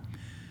child.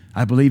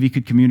 I believe he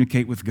could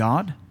communicate with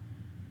God.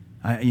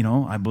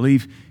 I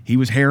believe he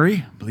was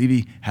hairy. I believe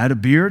he had a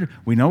beard.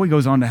 We know he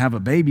goes on to have a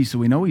baby, so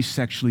we know he's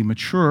sexually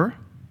mature,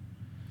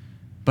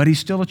 but he's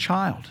still a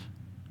child.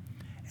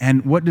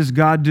 And what does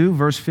God do?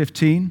 Verse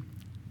 15,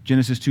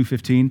 Genesis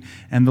 2:15,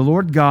 and the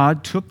Lord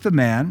God took the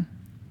man,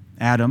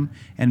 Adam,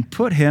 and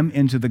put him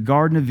into the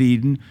Garden of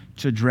Eden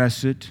to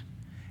dress it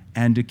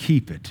and to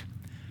keep it.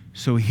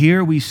 So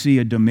here we see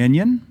a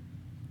dominion,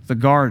 the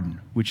garden,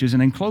 which is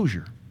an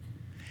enclosure,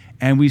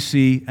 and we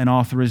see an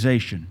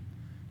authorization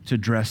to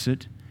dress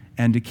it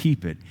and to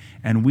keep it.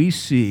 And we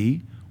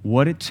see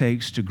what it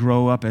takes to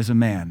grow up as a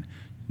man.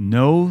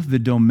 Know the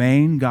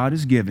domain God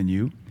has given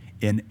you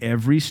in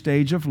every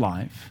stage of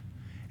life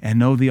and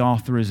know the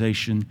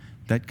authorization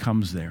that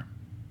comes there.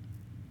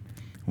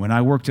 When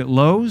I worked at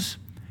Lowe's,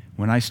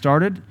 when I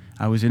started,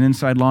 I was in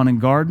inside lawn and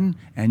garden,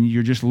 and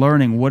you're just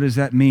learning, what does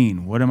that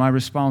mean? What am I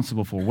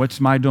responsible for? What's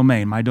my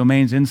domain? My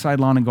domain's inside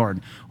lawn and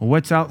garden. Well,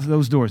 what's out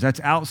those doors? That's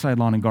outside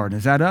lawn and garden.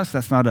 Is that us?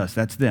 That's not us.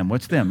 That's them.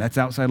 What's them? That's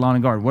outside lawn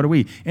and garden. What are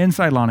we?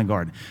 Inside lawn and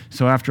garden.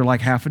 So after like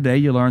half a day,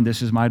 you learn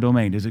this is my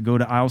domain. Does it go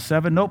to aisle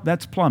 7? Nope,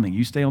 that's plumbing.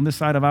 You stay on this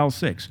side of aisle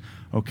 6.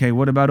 Okay,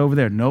 what about over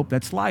there? Nope,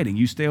 that's lighting.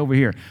 You stay over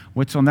here.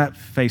 What's on that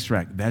face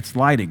rack? That's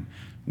lighting.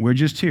 We're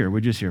just here.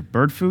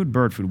 Bird food,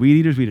 bird food. Weed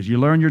eaters, weed eaters. You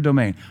learn your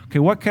domain. Okay,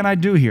 what can I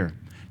do here?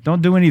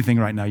 Don't do anything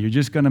right now. You're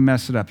just going to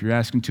mess it up. You're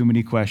asking too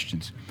many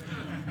questions.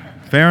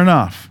 Fair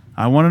enough.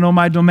 I want to know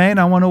my domain.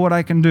 I want to know what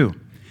I can do.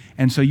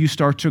 And so you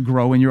start to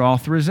grow in your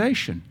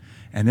authorization.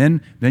 And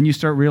then you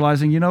start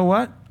realizing, you know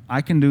what?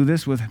 I can do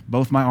this with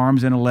both my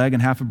arms and a leg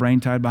and half a brain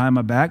tied behind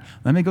my back.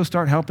 Let me go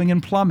start helping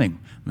in plumbing.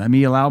 Let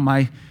me allow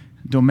my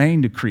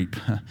domain to creep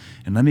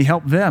and let me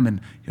help them and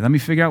let me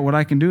figure out what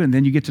I can do. And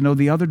then you get to know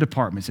the other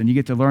departments and you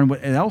get to learn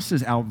what else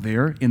is out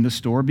there in the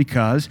store,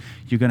 because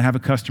you're going to have a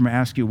customer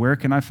ask you, where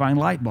can I find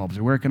light bulbs,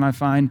 or where can I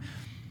find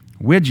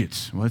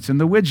widgets? Well, it's in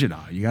the widget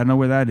aisle. You got to know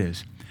where that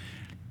is.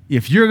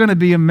 If you're going to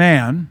be a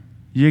man,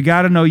 you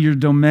got to know your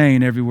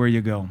domain everywhere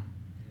you go,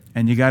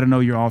 and you got to know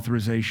your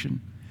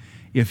authorization.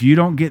 If you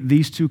don't get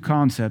these two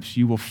concepts,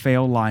 you will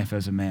fail life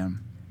as a man.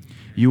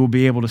 You will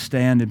be able to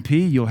stand and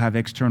pee. You'll have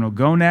external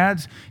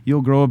gonads.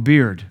 You'll grow a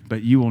beard,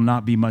 but you will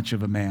not be much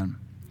of a man.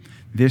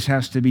 This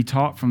has to be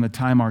taught from the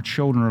time our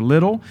children are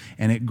little,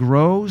 and it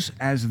grows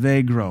as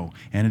they grow,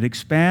 and it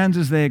expands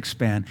as they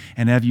expand.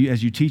 And as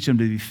you teach them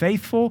to be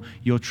faithful,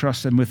 you'll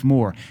trust them with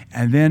more.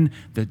 And then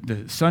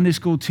the Sunday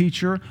school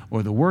teacher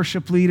or the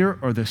worship leader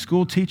or the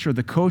school teacher or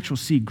the coach will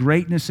see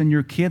greatness in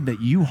your kid that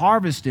you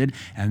harvested,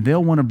 and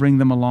they'll want to bring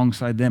them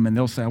alongside them, and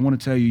they'll say, I want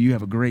to tell you, you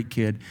have a great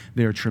kid.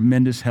 They're a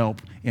tremendous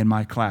help in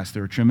my class.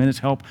 They're a tremendous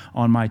help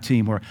on my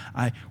team.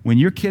 When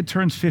your kid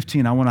turns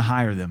 15, I want to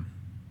hire them.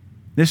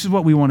 This is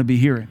what we want to be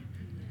hearing.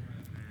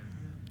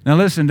 Now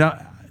listen,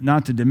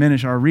 not to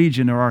diminish our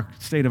region or our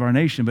state of our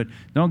nation, but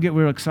don't get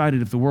real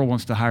excited if the world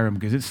wants to hire them,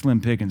 because it's slim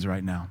pickings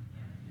right now.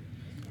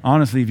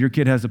 Honestly, if your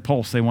kid has a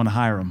pulse, they want to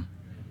hire them.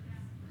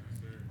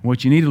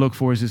 What you need to look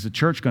for is the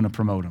church going to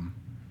promote them?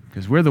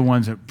 Because we're the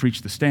ones that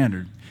preach the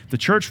standard. The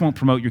church won't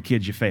promote your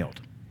kids, you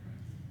failed.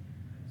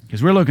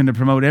 Because we're looking to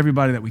promote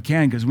everybody that we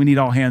can, because we need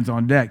all hands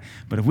on deck.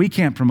 But if we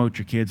can't promote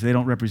your kids, they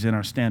don't represent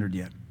our standard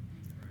yet.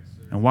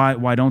 And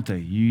why don't they?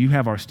 You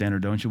have our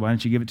standard, don't you? Why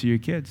don't you give it to your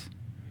kids?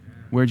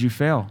 Where'd you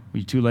fail? Were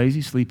you too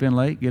lazy? Sleep in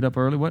late? Get up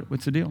early?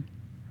 What's the deal?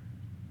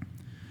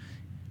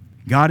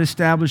 God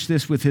established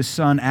this with his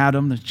son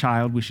Adam, the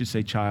child, we should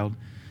say child.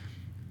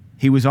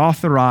 He was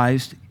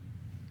authorized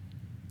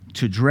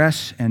to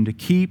dress and to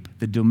keep.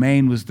 The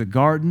domain was the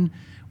garden.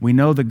 We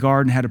know the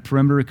garden had a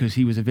perimeter because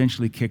he was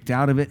eventually kicked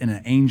out of it, and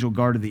an angel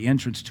guarded the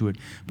entrance to it.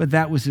 But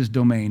that was his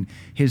domain.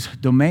 His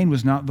domain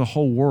was not the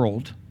whole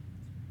world.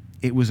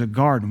 It was a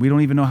garden. We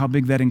don't even know how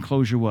big that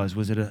enclosure was.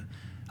 Was it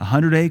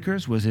 100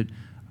 acres? Was it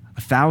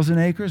 1,000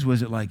 acres?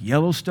 Was it like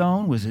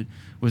Yellowstone? Was it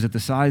the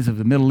size of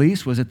the Middle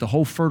East? Was it the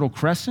whole Fertile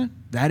Crescent,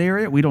 that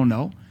area? We don't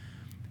know.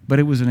 But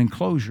it was an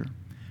enclosure.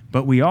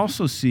 But we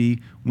also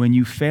see when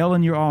you fail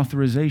in your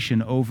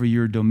authorization over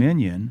your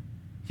dominion,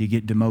 you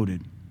get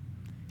demoted.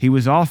 He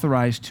was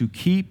authorized to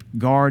keep,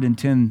 guard, and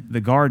tend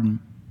the garden.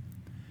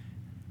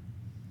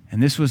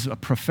 And this was a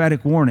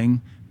prophetic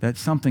warning that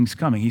something's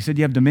coming. He said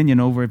you have dominion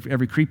over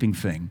every creeping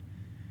thing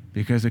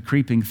because a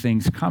creeping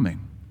thing's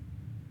coming.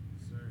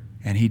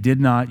 And he did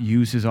not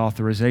use his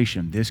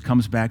authorization. This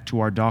comes back to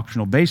our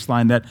doctrinal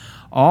baseline that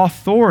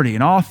authority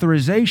and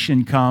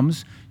authorization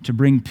comes to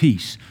bring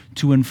peace,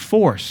 to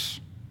enforce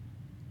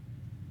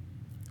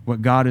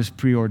what God has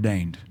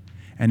preordained.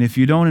 And if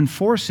you don't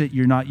enforce it,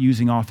 you're not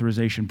using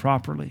authorization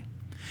properly.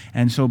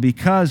 And so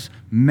because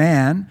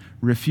man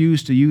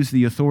refused to use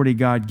the authority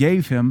God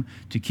gave him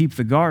to keep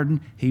the garden,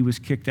 he was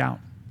kicked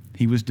out.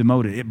 He was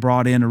demoted. It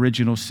brought in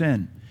original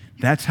sin.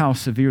 That's how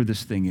severe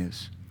this thing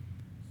is.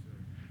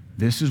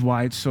 This is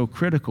why it's so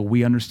critical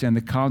we understand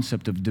the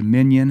concept of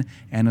dominion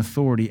and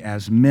authority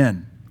as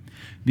men.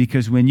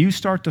 Because when you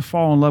start to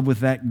fall in love with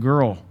that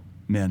girl,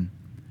 men,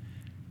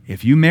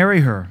 if you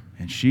marry her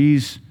and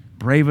she's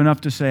brave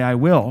enough to say, I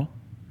will,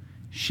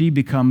 she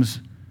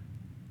becomes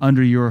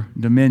under your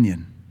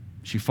dominion.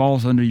 She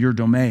falls under your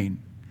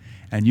domain.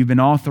 And you've been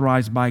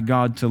authorized by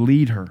God to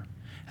lead her.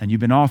 And you've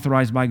been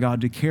authorized by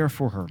God to care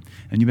for her.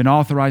 And you've been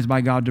authorized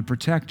by God to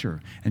protect her.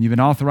 And you've been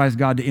authorized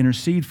God to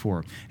intercede for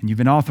her. And you've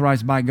been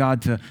authorized by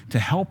God to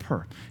help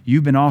her.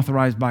 You've been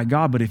authorized by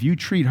God, but if you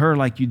treat her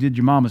like you did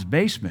your mama's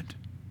basement,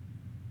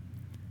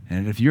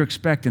 and if you're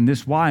expecting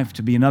this wife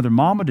to be another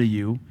mama to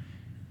you,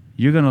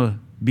 you're going to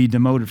be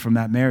demoted from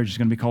that marriage. It's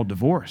going to be called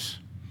divorce.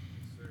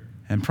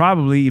 And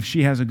probably if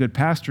she has a good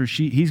pastor,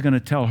 he's going to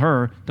tell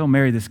her, don't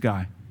marry this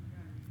guy.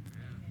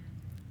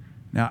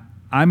 Now,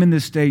 I'm in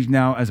this stage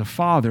now as a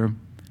father.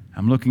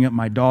 I'm looking at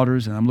my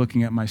daughters and I'm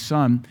looking at my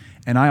son.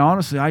 And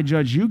I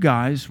judge you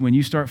guys when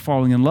you start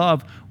falling in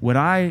love. Would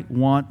I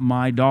want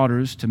my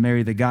daughters to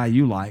marry the guy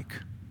you like?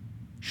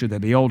 Should they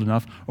be old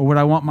enough? Or would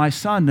I want my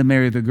son to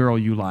marry the girl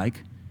you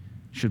like?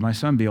 Should my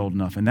son be old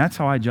enough? And that's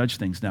how I judge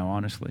things now,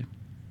 honestly.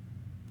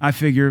 I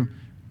figure,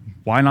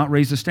 why not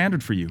raise the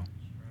standard for you?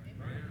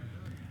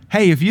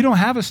 Hey, if you don't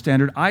have a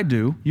standard, I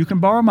do. You can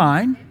borrow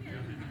mine.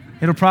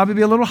 It'll probably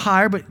be a little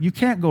higher, but you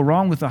can't go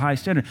wrong with a high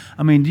standard.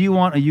 I mean, do you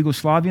want a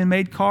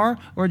Yugoslavian-made car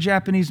or a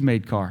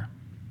Japanese-made car?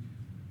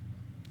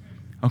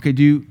 Okay,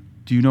 do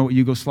you know what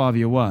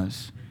Yugoslavia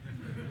was?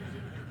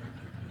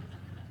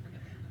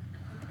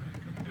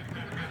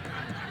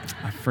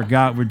 I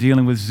forgot we're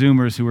dealing with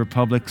Zoomers who were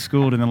public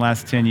schooled in the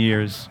last 10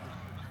 years.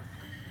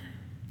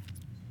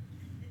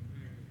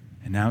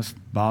 And now it's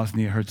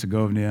Bosnia,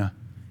 Herzegovina,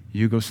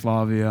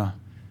 Yugoslavia,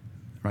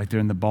 right there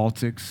in the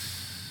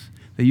Baltics.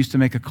 They used to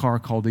make a car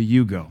called a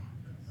Yugo.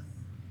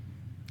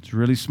 It's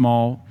really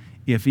small.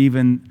 If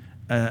even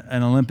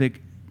an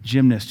Olympic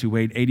gymnast who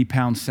weighed 80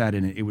 pounds sat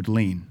in it, it would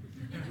lean.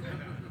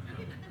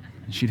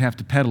 And she'd have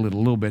to pedal it a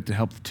little bit to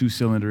help the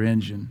two-cylinder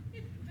engine.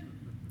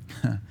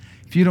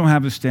 If you don't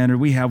have a standard,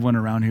 we have one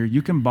around here.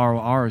 You can borrow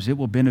ours. It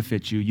will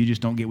benefit you. You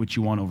just don't get what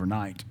you want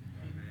overnight.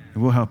 It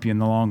will help you in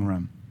the long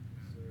run.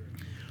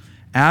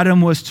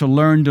 Adam was to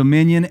learn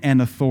dominion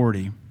and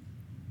authority.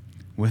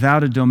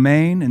 Without a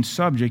domain and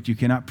subject, you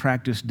cannot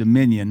practice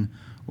dominion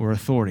or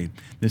authority.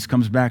 This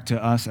comes back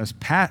to us as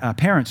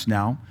parents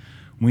now.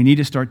 We need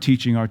to start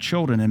teaching our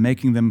children and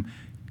making them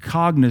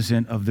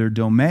cognizant of their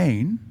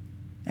domain.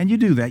 And you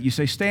do that. You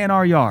say, stay in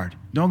our yard.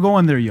 Don't go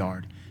in their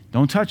yard.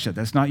 Don't touch it.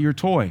 That's not your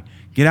toy.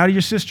 Get out of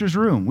your sister's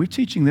room. We're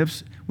teaching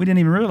this. We didn't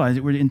even realize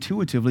it. We're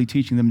intuitively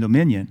teaching them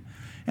dominion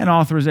and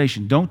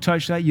authorization. Don't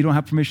touch that. You don't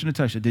have permission to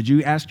touch it. Did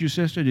you ask your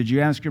sister? Did you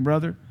ask your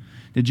brother?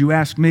 Did you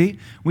ask me?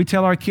 We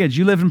tell our kids,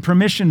 you live in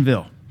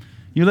Permissionville.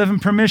 You live in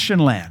Permission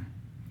Land.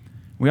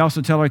 We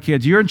also tell our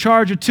kids, you're in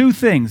charge of two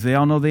things. They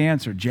all know the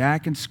answer,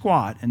 Jack and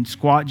Squat. And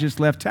Squat just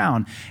left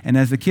town. And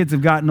as the kids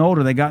have gotten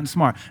older, they've gotten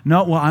smart.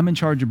 No, well, I'm in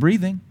charge of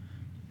breathing.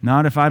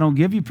 Not if I don't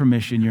give you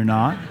permission, you're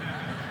not.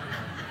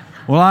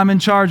 Well, I'm in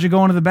charge of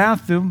going to the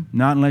bathroom.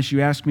 Not unless you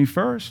ask me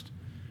first.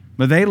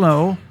 But they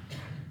know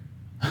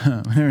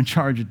they're in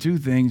charge of two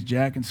things,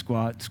 Jack and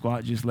Squat.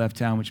 Squat just left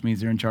town, which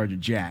means they're in charge of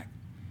Jack.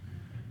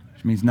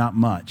 Which means not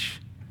much,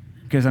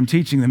 because I'm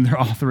teaching them their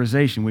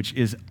authorization, which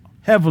is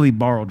heavily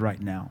borrowed right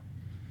now.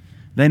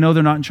 They know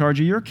they're not in charge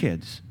of your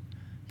kids.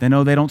 They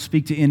know they don't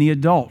speak to any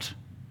adult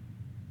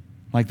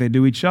like they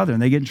do each other,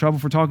 and they get in trouble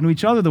for talking to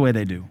each other the way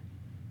they do.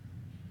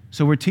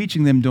 So we're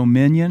teaching them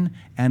dominion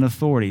and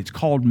authority. It's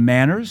called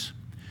manners.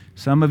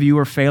 Some of you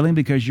are failing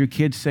because your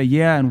kids say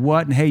yeah and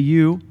what and hey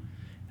you, and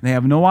they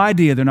have no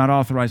idea they're not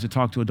authorized to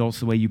talk to adults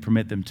the way you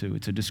permit them to.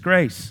 It's a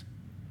disgrace.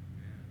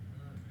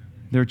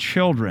 They're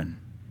children.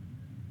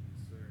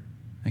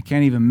 They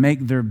can't even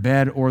make their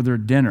bed or their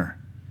dinner,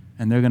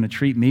 and they're going to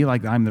treat me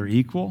like I'm their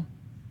equal?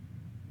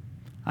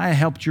 I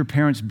helped your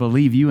parents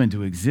believe you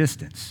into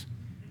existence.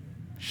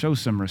 Show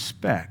some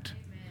respect.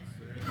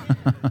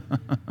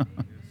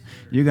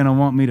 You're going to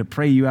want me to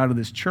pray you out of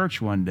this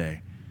church one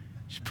day.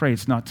 Just pray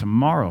it's not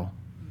tomorrow,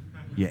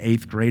 you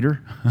 8th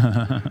grader.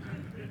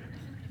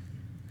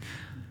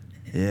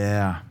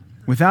 Yeah.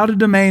 Without a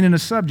domain and a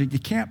subject, you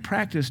can't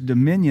practice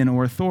dominion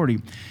or authority.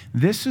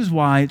 This is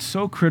why it's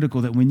so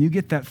critical that when you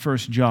get that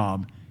first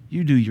job,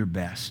 you do your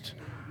best.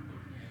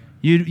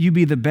 You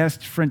be the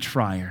best French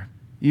fryer.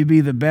 You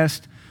be the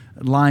best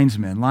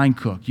linesman, line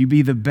cook. You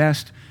be the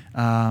best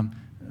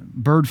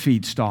bird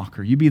feed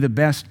stalker. You be the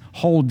best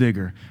hole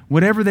digger.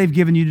 Whatever they've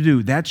given you to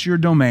do, that's your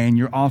domain.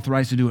 You're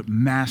authorized to do it.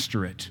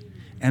 Master it.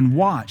 And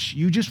watch.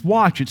 You just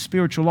watch. It's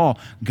spiritual law.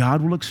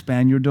 God will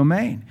expand your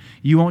domain.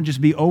 You won't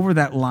just be over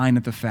that line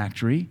at the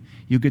factory.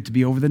 You'll get to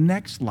be over the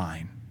next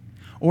line.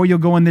 Or you'll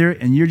go in there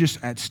and you're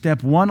just at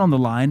step 1 on the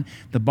line.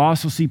 The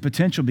boss will see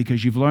potential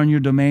because you've learned your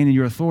domain and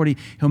your authority.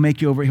 He'll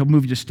move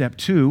you to step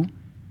 2,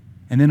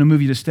 and then he'll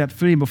move you to step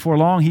 3. And before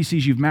long, he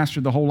sees you've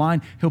mastered the whole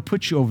line. He'll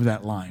put you over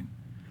that line.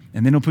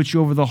 And then he'll put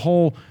you over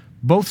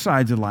both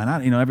sides of the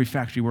line. Every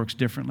factory works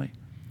differently.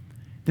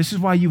 This is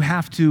why you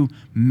have to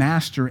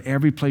master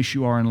every place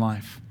you are in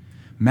life.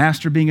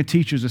 Master being a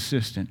teacher's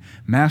assistant.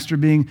 Master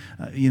being,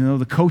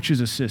 the coach's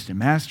assistant.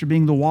 Master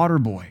being the water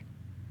boy.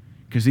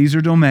 Because these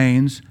are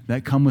domains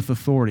that come with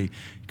authority.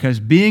 Because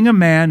being a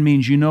man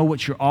means you know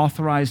what you're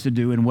authorized to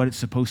do and what it's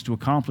supposed to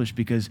accomplish,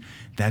 because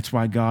that's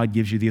why God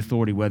gives you the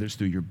authority, whether it's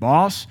through your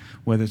boss,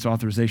 whether it's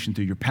authorization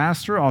through your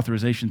pastor,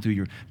 authorization through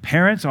your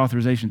parents,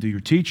 authorization through your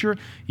teacher.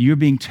 You're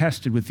being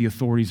tested with the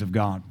authorities of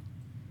God.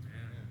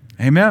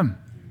 Amen.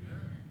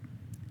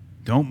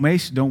 Don't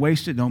waste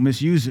it. Don't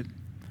misuse it.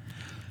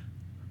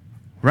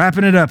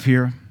 Wrapping it up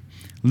here.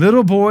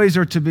 Little boys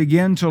are to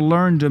begin to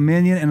learn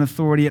dominion and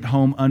authority at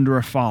home under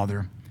a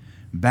father,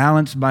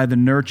 balanced by the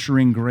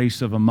nurturing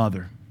grace of a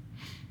mother.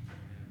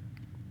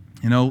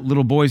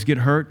 Little boys get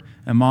hurt,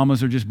 and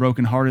mamas are just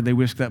brokenhearted. They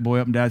whisk that boy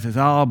up, and dad says,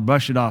 "I'll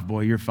brush it off,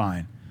 boy. You're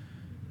fine.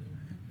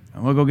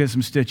 And we'll go get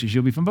some stitches.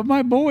 You'll be fine." "But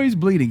my boy's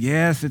bleeding."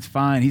 "Yes, it's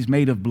fine. He's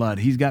made of blood.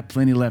 He's got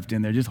plenty left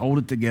in there. Just hold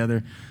it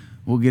together.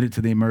 We'll get it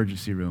to the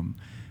emergency room."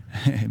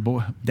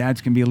 Boy, dads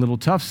can be a little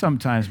tough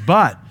sometimes,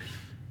 but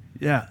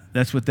yeah,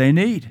 that's what they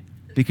need.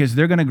 Because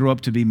they're going to grow up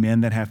to be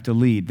men that have to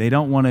lead. They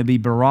don't want to be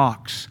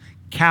barracks,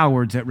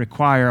 cowards that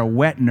require a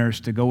wet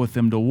nurse to go with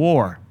them to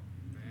war.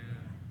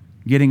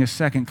 Getting a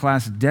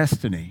second-class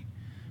destiny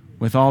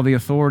with all the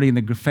authority and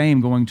the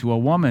fame going to a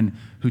woman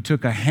who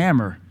took a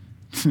hammer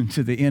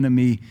to the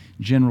enemy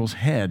general's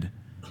head.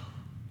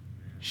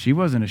 She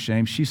wasn't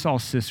ashamed. She saw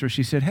Sisera.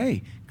 She said,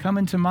 "Hey, come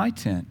into my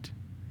tent."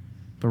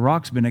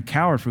 Barak's been a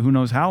coward for who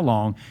knows how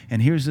long,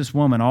 and here's this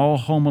woman all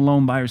home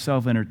alone by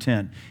herself in her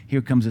tent.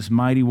 Here comes this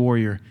mighty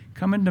warrior.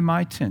 "Come into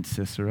my tent,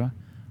 Sisera.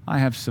 I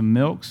have some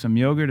milk, some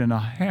yogurt, and a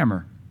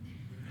hammer."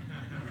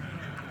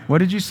 "What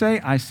did you say?"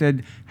 "I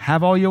said,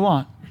 have all you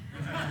want."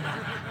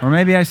 Or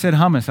maybe I said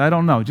hummus. I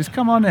don't know. Just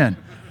come on in.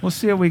 We'll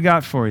see what we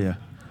got for you.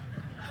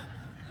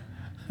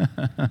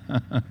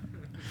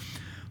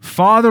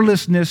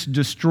 Fatherlessness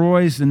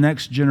destroys the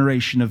next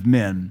generation of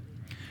men,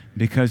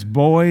 because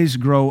boys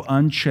grow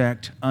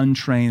unchecked,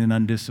 untrained, and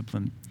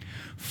undisciplined.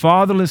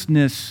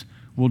 Fatherlessness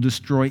will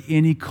destroy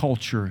any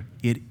culture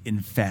it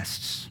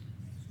infests.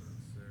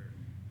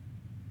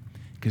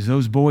 Because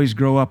those boys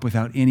grow up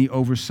without any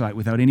oversight,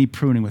 without any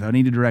pruning, without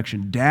any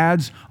direction.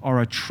 Dads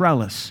are a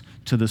trellis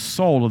to the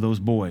soul of those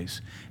boys.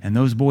 And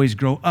those boys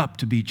grow up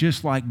to be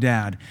just like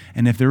dad.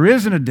 And if there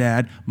isn't a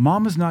dad,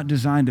 mama's not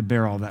designed to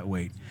bear all that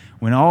weight.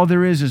 When all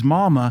there is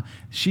mama,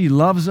 she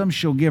loves them,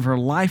 she'll give her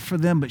life for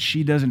them, but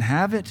she doesn't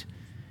have it.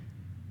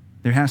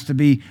 There has to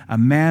be a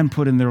man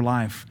put in their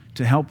life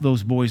to help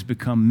those boys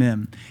become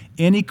men.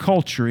 Any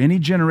culture, any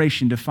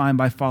generation defined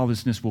by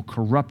fatherlessness will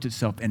corrupt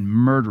itself and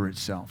murder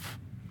itself.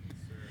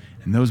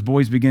 And those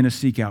boys begin to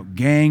seek out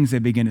gangs. They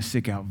begin to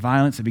seek out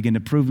violence. They begin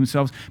to prove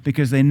themselves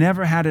because they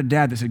never had a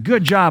dad that said,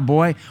 "Good job,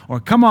 boy," or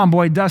 "Come on,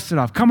 boy, dust it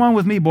off. Come on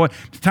with me, boy.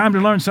 It's time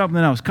to learn something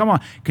else. Come on."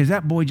 Because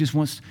that boy just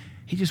wants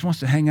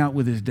to hang out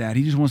with his dad.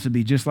 He just wants to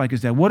be just like his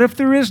dad. What if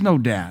there is no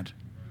dad?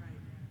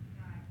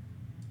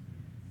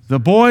 The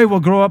boy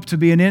will grow up to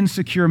be an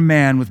insecure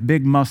man with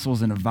big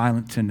muscles and a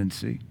violent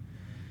tendency.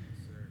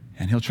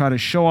 And he'll try to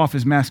show off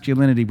his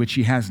masculinity, which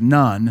he has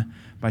none,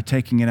 by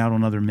taking it out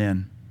on other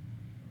men.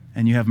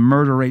 And you have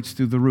murder rates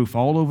through the roof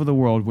all over the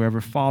world wherever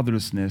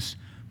fatherlessness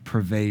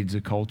pervades a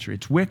culture.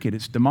 It's wicked.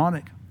 It's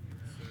demonic.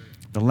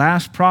 The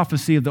last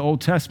prophecy of the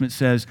Old Testament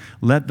says,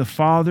 "Let the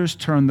fathers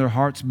turn their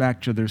hearts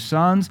back to their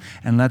sons,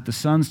 and let the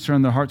sons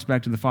turn their hearts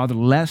back to the father,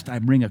 lest I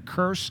bring a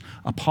curse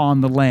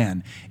upon the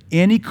land."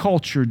 Any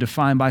culture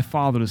defined by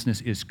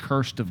fatherlessness is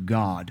cursed of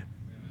God.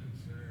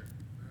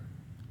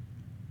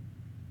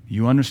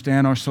 You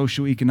understand our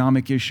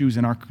socioeconomic issues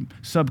and our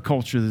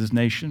subculture of this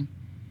nation?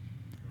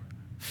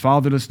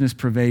 Fatherlessness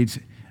pervades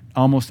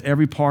almost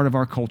every part of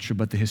our culture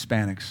but the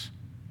Hispanics.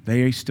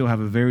 They still have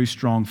a very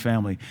strong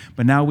family.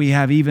 But now we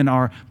have even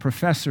our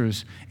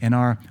professors and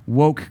our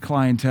woke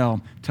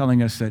clientele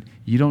telling us that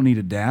you don't need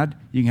a dad,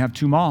 you can have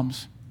 2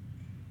 moms.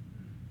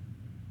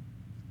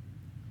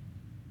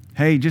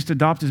 Hey, just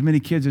adopt as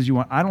many kids as you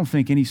want. I don't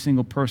think any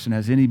single person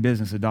has any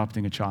business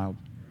adopting a child.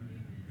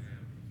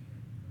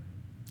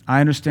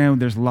 I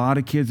understand there's a lot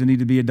of kids that need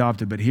to be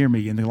adopted, but hear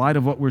me, in the light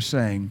of what we're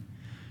saying,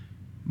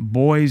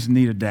 boys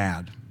need a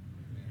dad.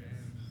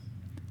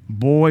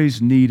 Boys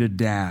need a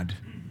dad.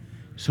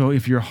 So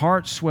if your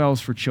heart swells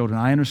for children,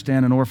 I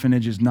understand an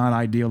orphanage is not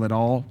ideal at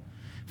all.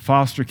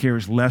 Foster care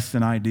is less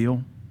than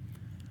ideal.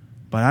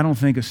 But I don't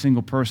think a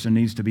single person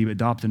needs to be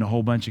adopting a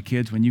whole bunch of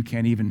kids when you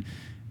can't even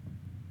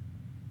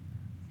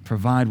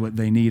provide what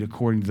they need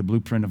according to the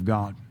blueprint of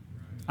God.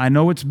 I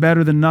know it's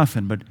better than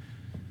nothing, but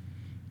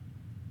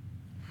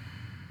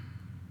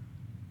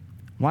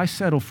why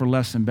settle for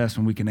less than best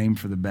when we can aim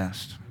for the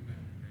best?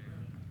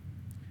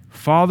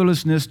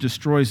 Fatherlessness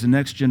destroys the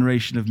next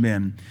generation of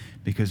men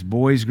because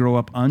boys grow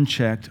up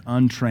unchecked,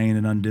 untrained,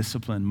 and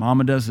undisciplined.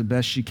 Mama does the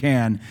best she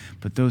can,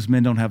 but those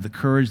men don't have the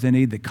courage they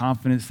need, the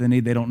confidence they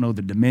need. They don't know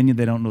the dominion.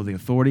 They don't know the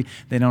authority.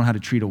 They don't know how to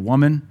treat a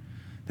woman.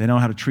 They don't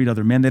know how to treat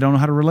other men. They don't know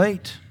how to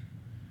relate.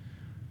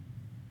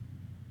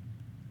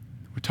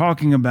 We're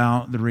talking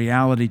about the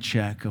reality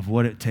check of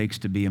what it takes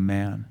to be a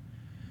man.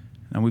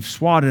 Now, we've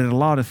swatted at a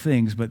lot of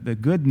things, but the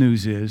good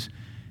news is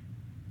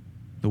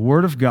the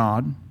Word of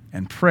God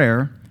and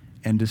prayer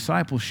and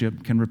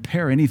discipleship can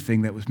repair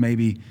anything that was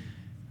maybe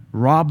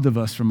robbed of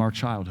us from our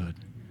childhood,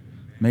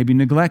 maybe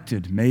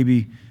neglected,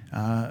 maybe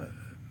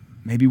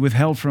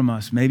withheld from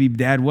us. Maybe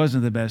Dad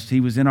wasn't the best. He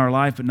was in our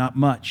life, but not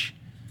much.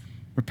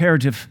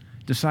 Reparative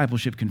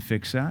discipleship can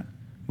fix that.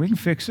 We can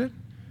fix it.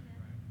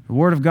 The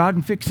Word of God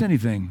can fix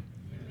anything.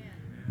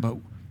 But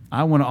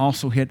I want to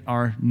also hit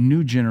our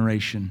new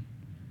generation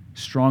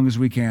strong as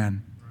we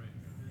can.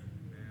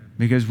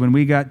 Because when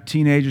we got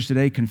teenagers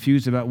today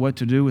confused about what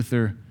to do with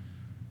their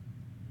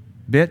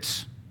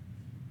bits,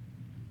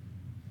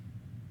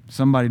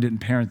 somebody didn't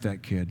parent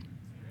that kid.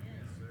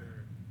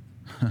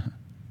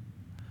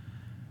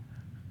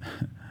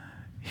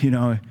 You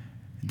know,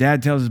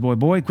 Dad tells his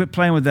boy, quit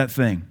playing with that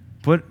thing.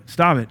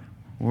 Stop it.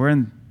 We're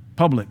in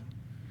public.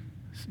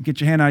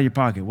 Get your hand out of your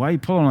pocket. Why are you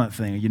pulling on that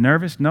thing? Are you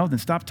nervous? No, then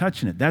stop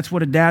touching it. That's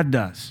what a dad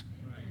does.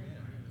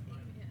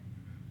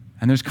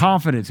 And there's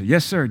confidence.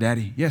 Yes, sir,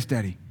 Daddy. Yes,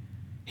 Daddy.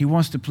 He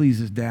wants to please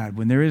his dad.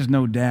 When there is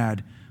no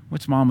dad,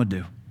 what's Mama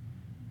do?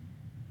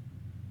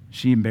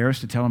 She embarrassed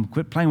to tell him,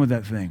 quit playing with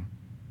that thing.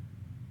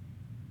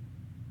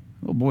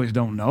 Little boys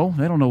don't know.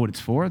 They don't know what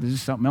it's for. There's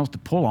just something else to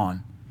pull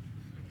on.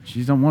 She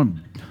just don't want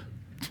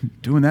them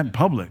doing that in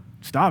public.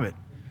 Stop it.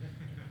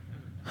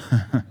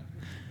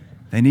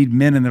 They need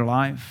men in their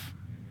life.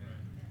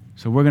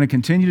 So we're going to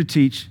continue to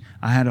teach.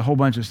 I had a whole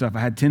bunch of stuff. I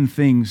had 10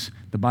 things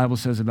the Bible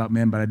says about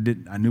men, but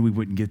I knew we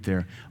wouldn't get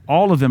there.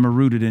 All of them are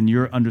rooted in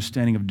your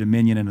understanding of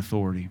dominion and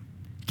authority.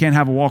 You can't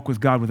have a walk with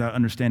God without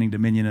understanding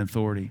dominion and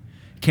authority.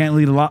 You can't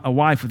lead a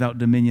wife without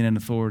dominion and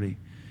authority.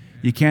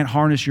 You can't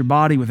harness your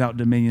body without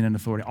dominion and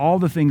authority. All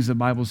the things the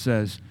Bible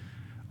says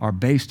are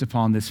based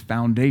upon this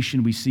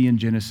foundation we see in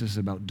Genesis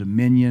about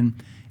dominion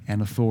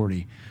and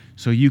authority.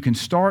 So you can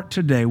start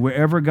today,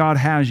 wherever God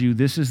has you,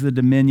 this is the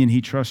dominion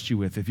He trusts you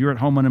with. If you're at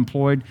home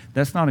unemployed,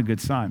 that's not a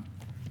good sign.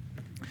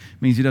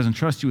 It means He doesn't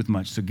trust you with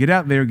much. So get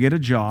out there, get a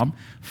job,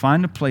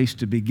 find a place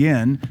to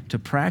begin to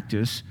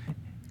practice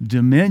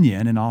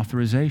dominion and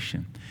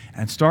authorization.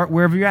 And start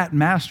wherever you're at,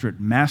 master it.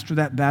 Master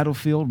that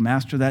battlefield,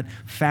 master that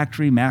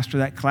factory, master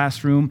that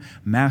classroom,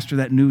 master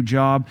that new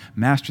job,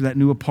 master that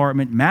new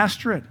apartment,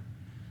 master it.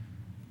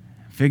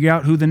 Figure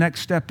out who the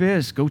next step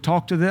is. Go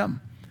talk to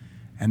them.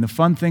 And the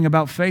fun thing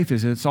about faith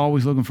is that it's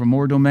always looking for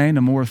more domain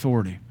and more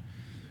authority.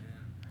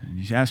 And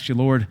you ask your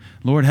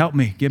Lord, help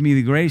me. Give me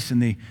the grace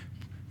and the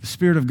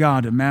Spirit of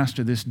God to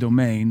master this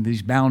domain,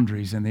 these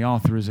boundaries, and the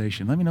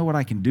authorization. Let me know what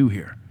I can do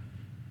here.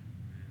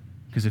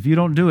 Because if you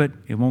don't do it,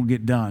 it won't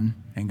get done,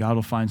 and God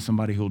will find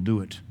somebody who'll do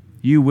it.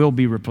 You will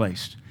be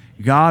replaced.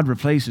 God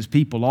replaces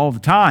people all the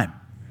time.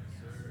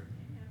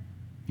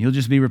 You'll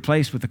just be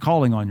replaced with the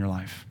calling on your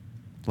life,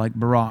 like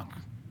Barak.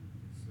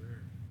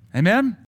 Amen?